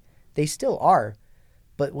did. They still are.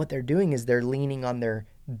 But what they're doing is they're leaning on their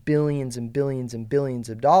billions and billions and billions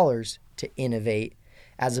of dollars to innovate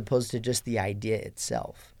as opposed to just the idea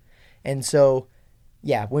itself. And so,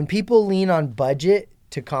 yeah, when people lean on budget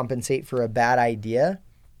to compensate for a bad idea,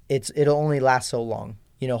 it'll only last so long.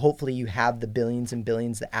 Hopefully you have the billions and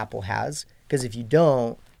billions that Apple has, because if you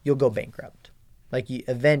don't, you'll go bankrupt. Like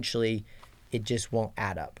eventually, it just won't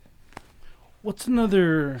add up. What's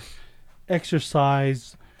another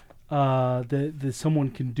exercise that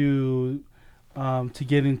someone can do to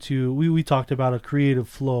get into? We talked about a creative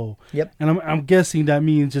flow. Yep. And I'm guessing that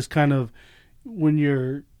means just kind of when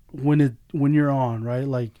you're on, right?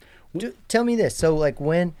 Like, tell me this. So like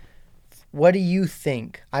what do you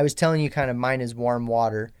think? I was telling you kind of mine is warm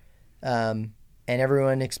water, and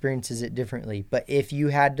everyone experiences it differently. But if you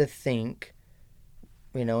had to think,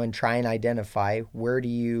 and try and identify, where do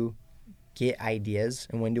you get ideas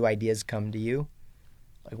and when do ideas come to you?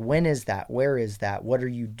 Like, when is that? Where is that? What are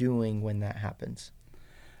you doing when that happens?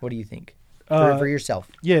 What do you think for yourself?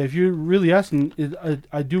 Yeah, if you're really asking,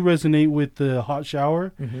 I do resonate with the hot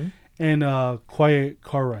shower and quiet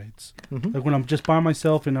car rides. Mm-hmm. Like when I'm just by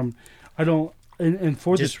myself and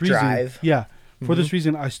for just this reason, drive. Yeah, for this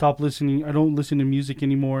reason, I stopped listening. I don't listen to music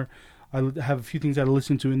anymore. I have a few things I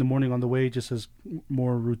listen to in the morning on the way, just as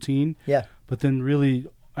more routine. Yeah. But then really,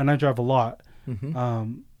 and I drive a lot,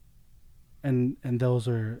 and those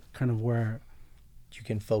are kind of where you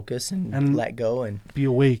can focus and let go and be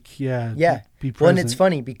awake. Yeah. Yeah. Be present. Well, and it's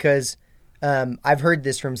funny because I've heard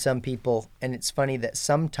this from some people, and it's funny that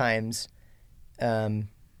sometimes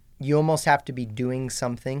you almost have to be doing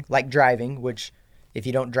something like driving, which if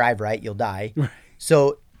you don't drive right, you'll die. Right.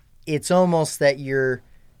 So it's almost that your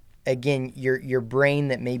brain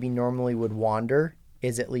that maybe normally would wander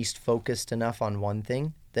is at least focused enough on one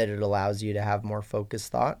thing that it allows you to have more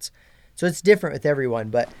focused thoughts. So it's different with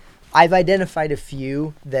everyone, but I've identified a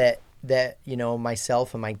few that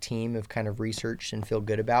myself and my team have kind of researched and feel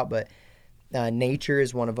good about, but nature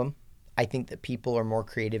is one of them. I think that people are more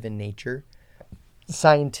creative in nature.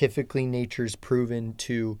 Scientifically, nature's proven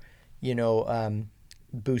to,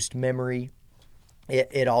 boost memory.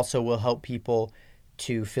 It also will help people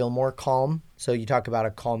to feel more calm. So you talk about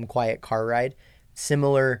a calm, quiet car ride,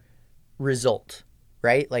 similar result,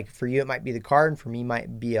 right? Like for you, it might be the car, and for me, it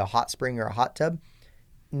might be a hot spring or a hot tub.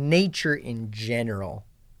 nature in general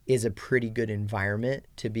is a pretty good environment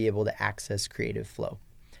to be able to access creative flow.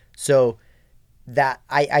 So that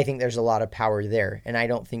I think there's a lot of power there. And I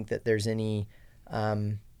don't think that there's any,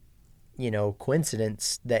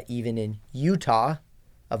 coincidence that even in Utah,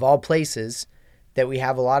 of all places, that we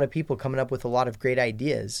have a lot of people coming up with a lot of great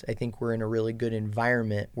ideas. I think we're in a really good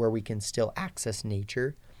environment where we can still access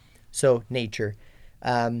nature. So nature,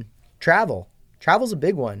 travel's a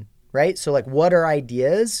big one, right? So like, what are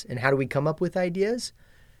ideas and how do we come up with ideas?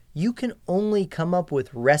 You can only come up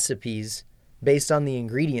with recipes based on the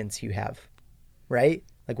ingredients you have, right?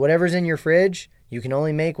 Like whatever's in your fridge, you can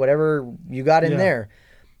only make whatever you got in there.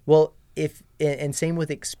 Well, and same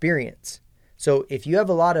with experience. So if you have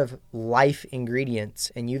a lot of life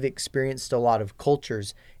ingredients and you've experienced a lot of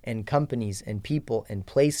cultures and companies and people and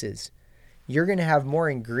places, you're going to have more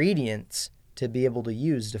ingredients to be able to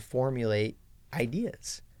use to formulate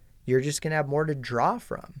ideas. You're just going to have more to draw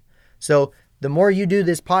from. So the more you do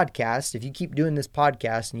this podcast, if you keep doing this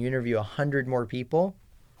podcast and you interview 100 more people,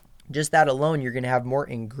 just that alone, you're going to have more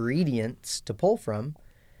ingredients to pull from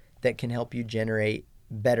that can help you generate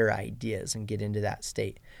better ideas and get into that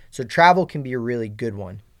state. So travel can be a really good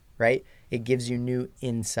one, right? It gives you new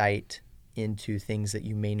insight into things that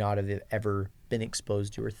you may not have ever been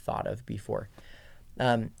exposed to or thought of before.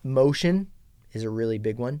 Motion is a really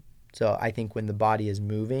big one. So I think when the body is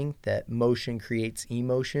moving, that motion creates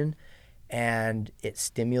emotion and it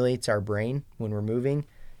stimulates our brain when we're moving.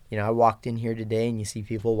 I walked in here today and you see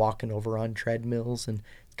people walking over on treadmills, and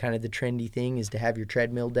kind of the trendy thing is to have your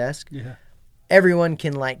treadmill desk. Yeah. Everyone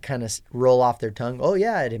can kind of roll off their tongue, oh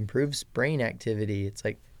yeah, it improves brain activity. It's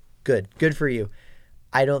like, good for you.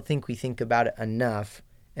 I don't think we think about it enough,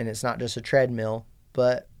 and it's not just a treadmill,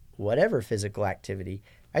 but whatever physical activity.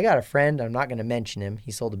 I got a friend, I'm not going to mention him.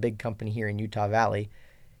 He sold a big company here in Utah Valley.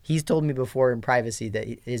 He's told me before in privacy that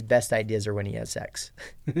his best ideas are when he has sex.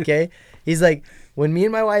 Okay? He's like, when me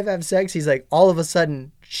and my wife have sex, he's like, all of a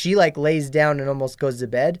sudden, she lays down and almost goes to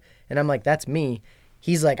bed. And I'm like, that's me.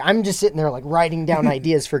 He's like, I'm just sitting there writing down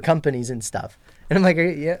ideas for companies and stuff. And I'm like,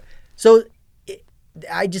 yeah. So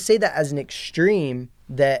I just say that as an extreme,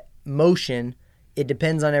 that motion, it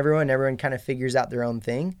depends on everyone. Everyone kind of figures out their own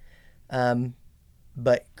thing.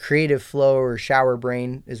 But creative flow or shower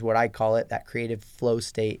brain is what I call it, that creative flow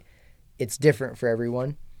state. It's different for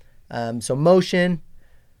everyone. So motion,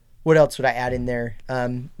 what else would I add in there?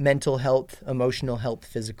 Mental health, emotional health,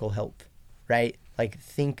 physical health, right?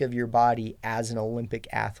 Think of your body as an Olympic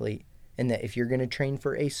athlete, and that if you're going to train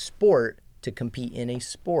for a sport, to compete in a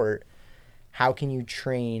sport, how can you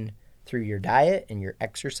train through your diet and your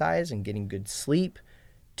exercise and getting good sleep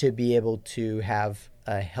to be able to have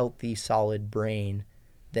a healthy, solid brain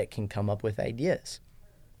that can come up with ideas?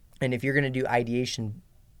 And if you're going to do ideation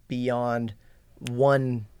beyond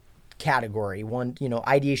one category,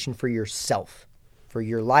 ideation for yourself, for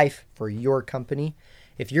your life, for your company,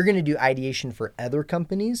 if you're going to do ideation for other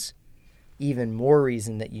companies, even more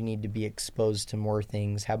reason that you need to be exposed to more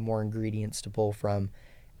things, have more ingredients to pull from,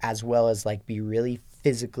 as well as be really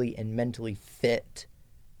physically and mentally fit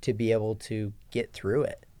to be able to get through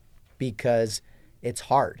it, because it's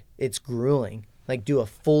hard. It's grueling. Do a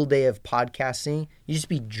full day of podcasting, you just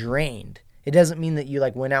be drained. It doesn't mean that you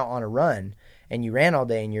went out on a run and you ran all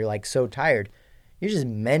day and you're so tired. You're just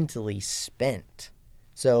mentally spent.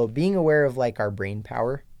 So being aware of our brain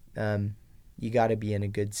power, you got to be in a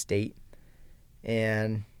good state.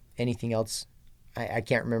 And anything else, I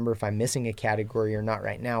can't remember if I'm missing a category or not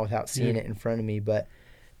right now without seeing it in front of me. But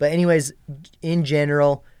anyways, in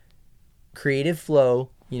general, creative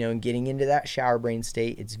flow, and getting into that shower brain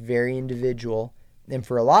state, it's very individual. And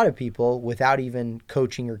for a lot of people, without even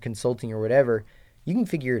coaching or consulting or whatever, you can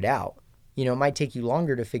figure it out. It might take you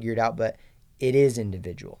longer to figure it out, but it is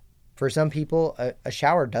individual. For some people, a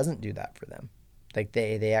shower doesn't do that for them.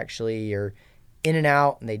 They actually are in and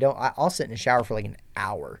out, and they don't. I'll sit in a shower for an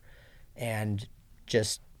hour and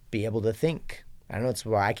just be able to think. I don't know, it's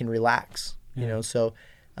where I can relax, so,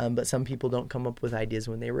 but some people don't come up with ideas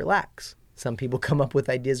when they relax. Some people come up with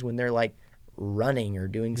ideas when they're running or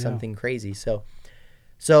doing something crazy. So,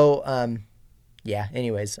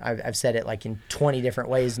 anyways, I've said it in 20 different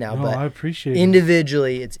ways now, but I appreciate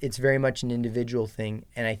individually, it's very much an individual thing.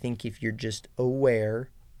 And I think if you're just aware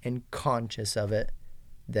and conscious of it,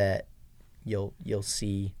 that you'll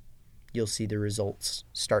see the results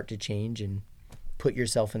start to change and put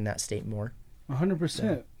yourself in that state more.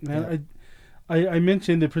 100%, man. Yeah. I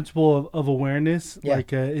mentioned the principle of awareness,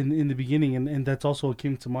 in the beginning, and that's also what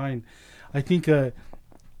came to mind. I think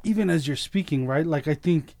even as you're speaking, right? I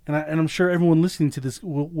think, and I'm sure everyone listening to this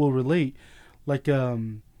will relate.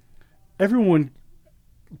 Everyone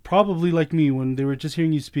probably like me, when they were just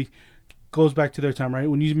hearing you speak, goes back to their time, right?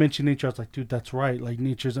 When you mentioned nature, I was like, dude, that's right. Like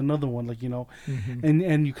nature's another one, like, you know,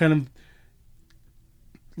 and you kind of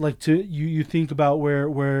like you think about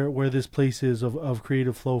where this place is of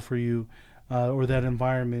creative flow for you, or that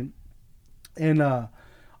environment. And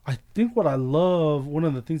I think what I love, one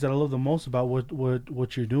of the things that I love the most about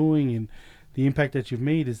what you're doing and the impact that you've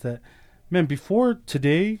made is that, man, before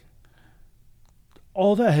today,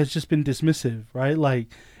 all that has just been dismissive, right? Like,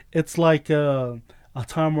 it's like a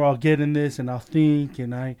time where I'll get in this and I'll think,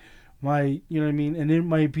 and I might, you know what I mean? And it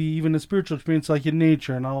might be even a spiritual experience like in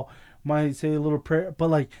nature, and I'll might say a little prayer, but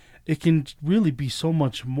like, it can really be so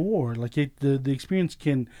much more. Like, the experience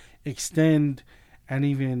can extend and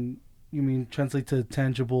even, you mean, translate to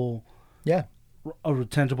tangible, a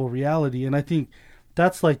tangible reality. And I think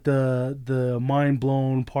that's like the mind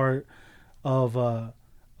blown part of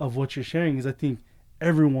what you're sharing is, I think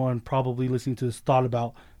everyone probably listening to this thought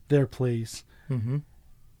about their place. Mm-hmm.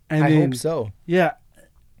 And I then, hope so. Yeah.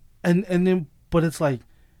 And then, but it's like,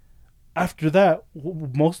 after that,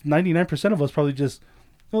 most 99% of us probably just,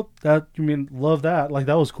 oh, that, you mean, love that. Like,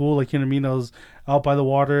 that was cool. Like, you know what I mean? I was out by the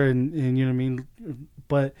water and you know what I mean?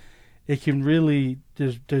 But it can really,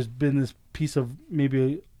 there's been this piece of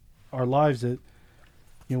maybe our lives that,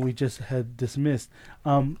 you know, we just had dismissed.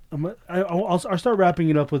 I'll start wrapping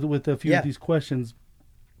it up with a few of these questions.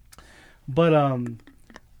 But I'm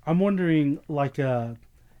wondering, like,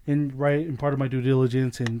 in part of my due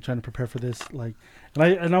diligence and trying to prepare for this, like,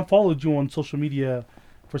 and I followed you on social media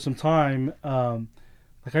for some time.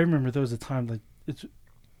 Like, I remember there was a time, like,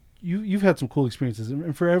 you've had some cool experiences,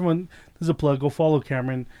 and for everyone, this is a plug. Go follow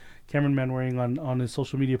Cameron Manwaring on his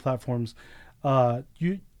social media platforms.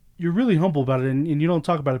 You're really humble about it, and you don't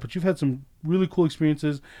talk about it, but you've had some really cool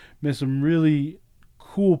experiences, met some really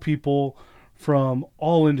cool people from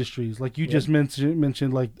all industries. Like, you just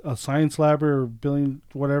mentioned like a science lab or billion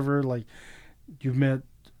whatever. Like, you've met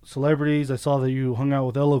celebrities. I saw that you hung out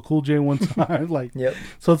with LL Cool J one time. Like,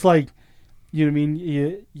 so it's like, you know what I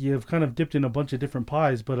mean? You've kind of dipped in a bunch of different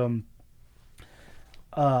pies, but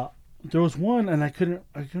there was one, and I couldn't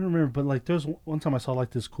remember, but like, there was one time I saw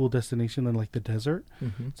like this cool destination in like the desert.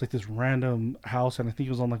 Mm-hmm. It's like this random house, and I think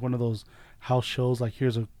it was on like one of those house shows. Like,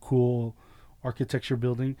 here's a cool architecture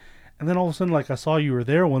building, and then all of a sudden, like, I saw you were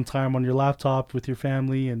there one time on your laptop with your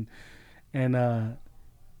family, and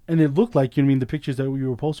it looked like, you know what I mean, the pictures that you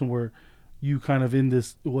were posting were you kind of in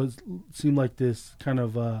this, seemed like this kind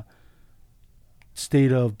of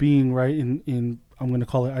state of being, right, in I'm going to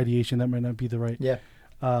call it ideation. That might not be the right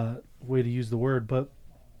way to use the word, but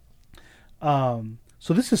so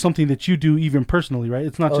this is something that you do even personally, right?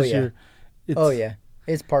 It's not just your.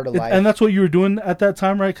 It's part of life, and that's what you were doing at that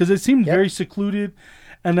time, right? Because it seemed very secluded.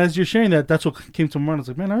 And as you're sharing that, that's what came to mind. I was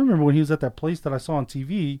like, man, I remember when he was at that place that I saw on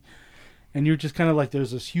TV, and you're just kind of like,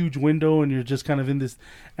 there's this huge window, and you're just kind of in this.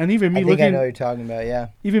 And even me looking, I know what you're talking about, yeah.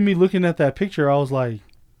 Even me looking at that picture, I was like,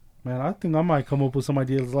 man, I think I might come up with some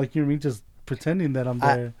ideas, like, you know what I mean, just pretending that I'm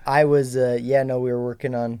there. I was, we were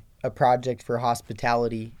working on a project for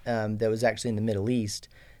hospitality that was actually in the Middle East,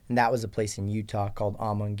 and that was a place in Utah called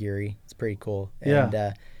Amangiri. It's pretty cool.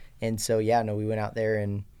 And so we went out there,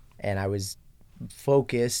 and I was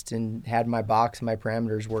focused and had my box and my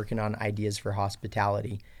parameters working on ideas for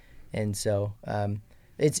hospitality. And so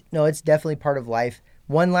it's definitely part of life.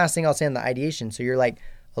 One last thing I'll say on the ideation. So you're like,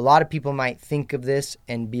 a lot of people might think of this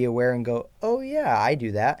and be aware and go, oh yeah, I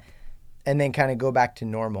do that, and then kind of go back to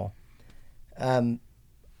normal.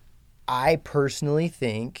 I personally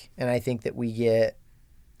think, and I think that we get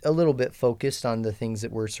a little bit focused on the things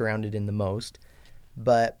that we're surrounded in the most,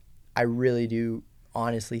 but I really do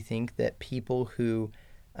honestly think that people who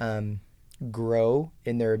grow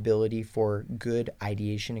in their ability for good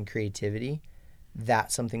ideation and creativity,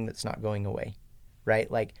 that's something that's not going away, right?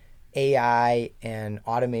 Like, AI and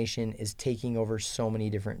automation is taking over so many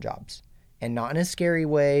different jobs, and not in a scary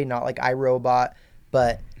way, not like iRobot,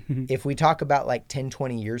 but if we talk about like 10,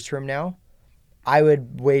 20 years from now, I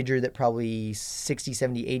would wager that probably 60,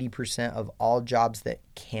 70, 80% of all jobs that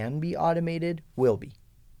can be automated will be.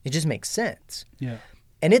 It just makes sense. Yeah.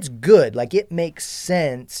 And it's good. Like, it makes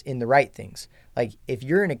sense in the right things. Like, if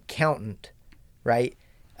you're an accountant, right,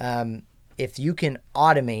 if you can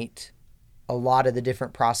automate a lot of the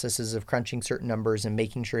different processes of crunching certain numbers and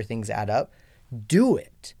making sure things add up, do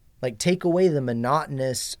it. Like, take away the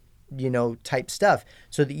monotonous, type stuff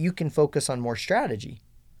so that you can focus on more strategy,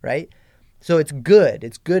 right? So it's good.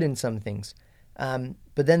 It's good in some things.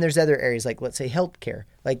 But then there's other areas, like, let's say healthcare.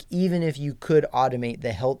 Like, even if you could automate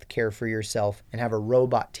the healthcare for yourself and have a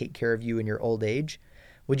robot take care of you in your old age,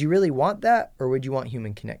 would you really want that, or would you want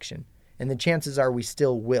human connection? And the chances are we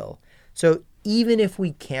still will. So even if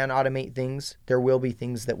we can automate things, there will be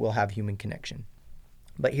things that will have human connection.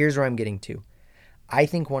 But here's where I'm getting to. I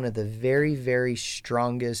think one of the very, very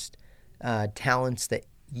strongest talents that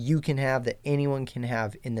you can have, that anyone can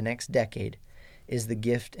have in the next decade, is the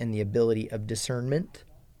gift and the ability of discernment,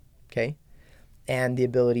 okay? And the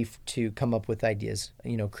ability to come up with ideas,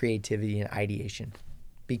 creativity and ideation.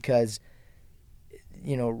 Because,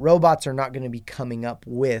 robots are not going to be coming up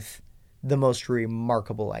with the most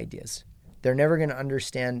remarkable ideas. They're never going to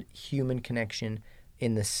understand human connection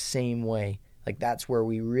in the same way. Like, that's where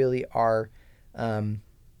we really are,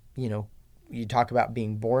 you talk about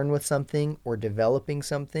being born with something or developing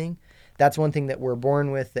something. That's one thing that we're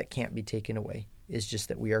born with that can't be taken away. It's just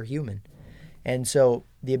that we are human. And so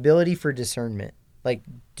the ability for discernment, like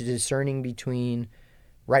discerning between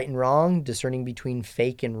right and wrong, discerning between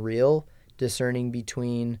fake and real, discerning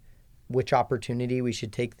between which opportunity we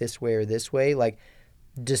should take this way or this way, like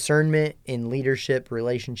discernment in leadership,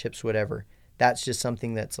 relationships, whatever. That's just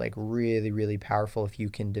something that's like really, really powerful if you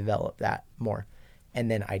can develop that more.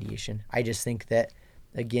 And then ideation. I just think that,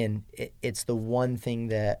 again, it's the one thing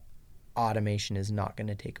that automation is not going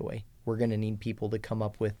to take away. We're going to need people to come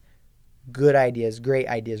up with good ideas, great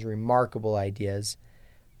ideas, remarkable ideas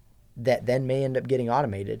that then may end up getting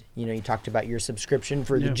automated. You talked about your subscription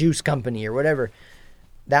for the juice company or whatever.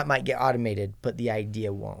 That might get automated, but the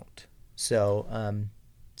idea won't. So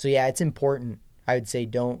yeah, it's important. I would say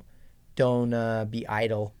don't be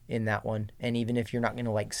idle in that one. And even if you're not going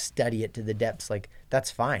to like study it to the depths, like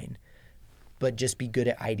that's fine. But just be good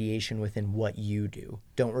at ideation within what you do.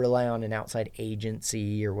 Don't rely on an outside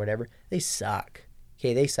agency or whatever. They suck.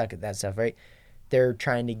 Okay, they suck at that stuff, right? They're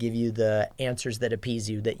trying to give you the answers that appease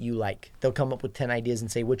you, that you like. They'll come up with 10 ideas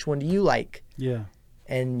and say, which one do you like? Yeah.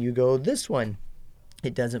 And you go, this one.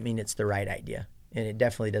 It doesn't mean it's the right idea. And it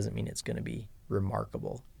definitely doesn't mean it's going to be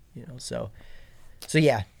remarkable, So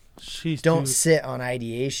yeah, don't sit on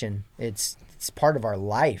ideation. It's part of our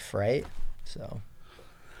life, right? So,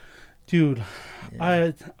 dude,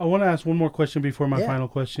 yeah. I want to ask one more question before my final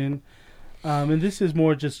question, and this is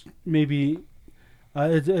more just maybe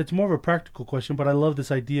it's more of a practical question, but I love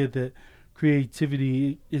this idea that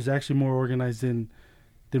creativity is actually more organized than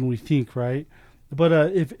we think, right? But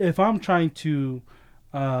if I'm trying to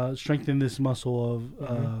strengthen this muscle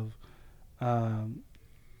of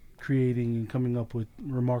creating and coming up with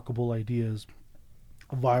remarkable ideas,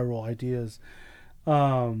 viral ideas,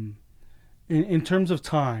 in terms of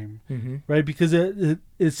time, right? Because it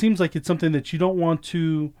seems like it's something that you don't want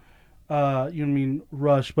to,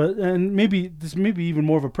 rush. But and maybe this may be even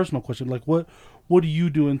more of a personal question. Like, what do you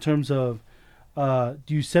do in terms of,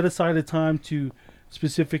 do you set aside a time to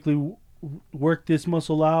specifically work this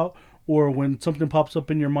muscle out, or when something pops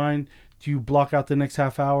up in your mind, do you block out the next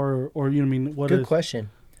half hour, or Good question.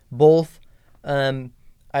 Both. I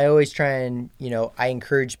always try and, I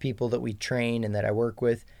encourage people that we train and that I work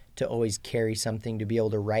with to always carry something to be able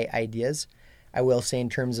to write ideas. I will say, in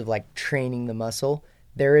terms of like training the muscle,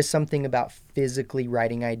 there is something about physically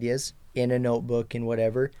writing ideas in a notebook and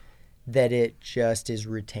whatever, that it just is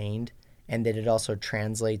retained, and that it also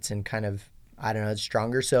translates and kind of, it's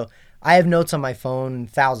stronger. So I have notes on my phone,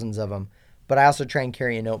 thousands of them, but I also try and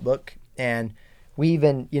carry a notebook. And we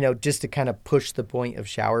even, just to kind of push the point of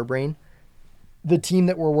shower brain, the team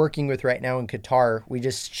that we're working with right now in Qatar, we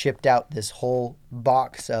just shipped out this whole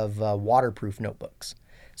box of waterproof notebooks.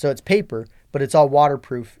 So it's paper, but it's all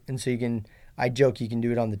waterproof. And so I joke, you can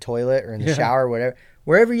do it on the toilet or in the shower or whatever.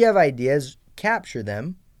 Wherever you have ideas, capture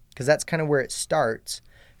them, because that's kind of where it starts.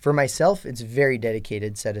 For myself, it's very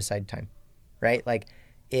dedicated, set aside time, right? Like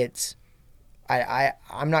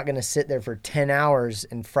I'm not going to sit there for 10 hours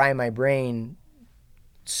and fry my brain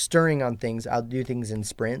stirring on things. I'll do things in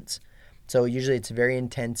sprints. So usually it's very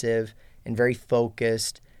intensive and very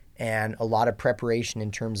focused, and a lot of preparation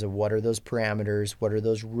in terms of what are those parameters, what are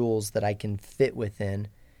those rules that I can fit within.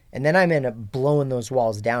 And then I end up blowing those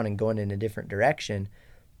walls down and going in a different direction.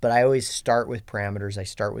 But I always start with parameters. I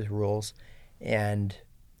start with rules, and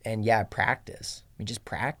practice. Just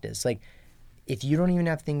practice. Like, if you don't even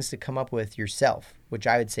have things to come up with yourself, which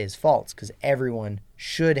I would say is false, because everyone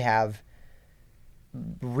should have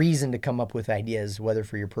reason to come up with ideas, whether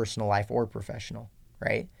for your personal life or professional,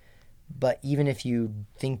 right? But even if you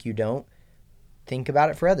think you don't, think about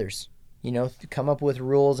it for others. Come up with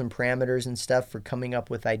rules and parameters and stuff for coming up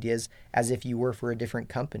with ideas as if you were for a different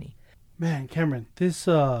company. Man, Cameron, this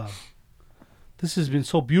has been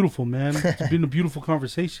so beautiful, man. It's been a beautiful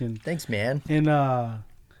conversation. Thanks, man. And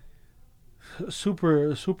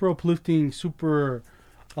super uplifting, super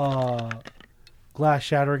glass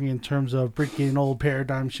shattering in terms of breaking old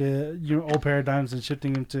paradigm shit, old paradigms and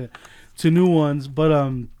shifting them to new ones. But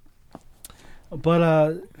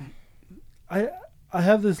I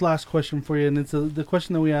have this last question for you, and it's the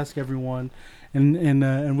question that we ask everyone,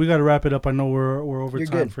 and we got to wrap it up. I know we're over You're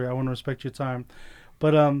time good. for you. I want to respect your time,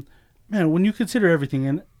 but man, when you consider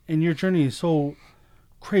everything, and your journey is so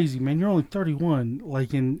crazy, man. You're only 31,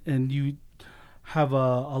 like, and you have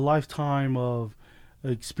a lifetime of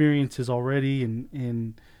experiences already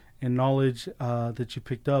and knowledge that you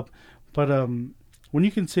picked up. But when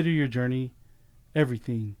you consider your journey,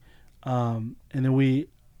 everything, and then we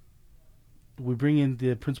bring in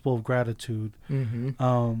the principle of gratitude.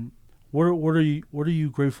 Mm-hmm. What are you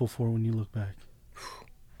grateful for when you look back?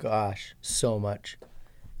 Gosh, so much.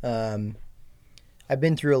 I've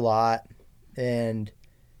been through a lot, and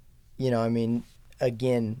I mean,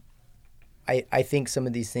 again, I think some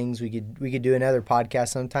of these things we could do another podcast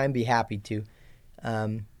sometime. Be happy to.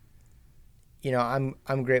 I'm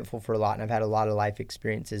grateful for a lot, and I've had a lot of life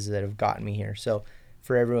experiences that have gotten me here. So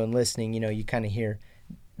for everyone listening, you kind of hear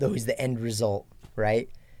always the end result, right?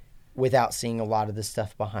 Without seeing a lot of the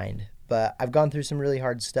stuff behind. But I've gone through some really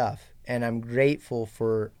hard stuff, and I'm grateful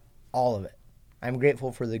for all of it. I'm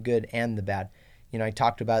grateful for the good and the bad. I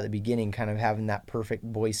talked about at the beginning kind of having that perfect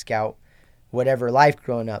Boy Scout, whatever life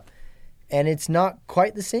growing up. And it's not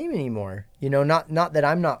quite the same anymore. Not that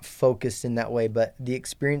I'm not focused in that way, but the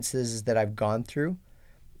experiences that I've gone through,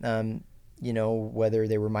 whether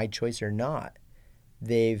they were my choice or not,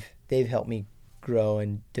 they've helped me grow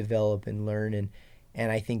and develop and learn.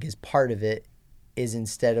 And I think as part of it is,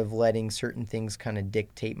 instead of letting certain things kind of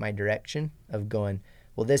dictate my direction of going,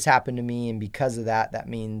 well, this happened to me, and because of that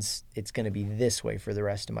means it's going to be this way for the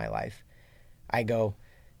rest of my life. I go,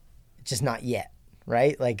 it's just not yet,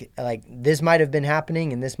 right? Like this might have been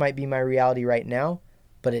happening, and this might be my reality right now,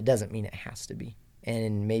 but it doesn't mean it has to be.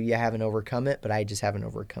 And maybe I haven't overcome it, but I just haven't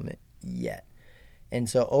overcome it yet. And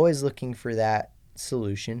so always looking for that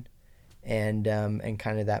solution and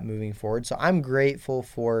kind of that moving forward. So I'm grateful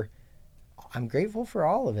for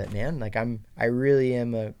all of it, man. Like I really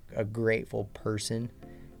am a grateful person,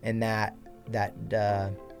 and that's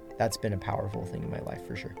been a powerful thing in my life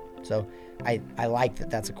for sure. So I like that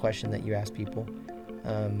that's a question that you ask people.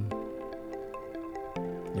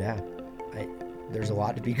 There's a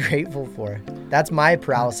lot to be grateful for. That's my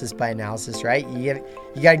paralysis by analysis, right? You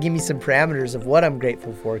got to give me some parameters of what I'm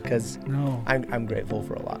grateful for, because I'm grateful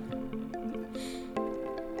for a lot.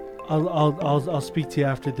 I'll speak to you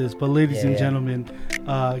after this. But ladies and gentlemen,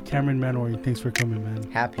 Cameron Manori, thanks for coming,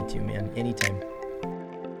 man. Happy to, man. Anytime.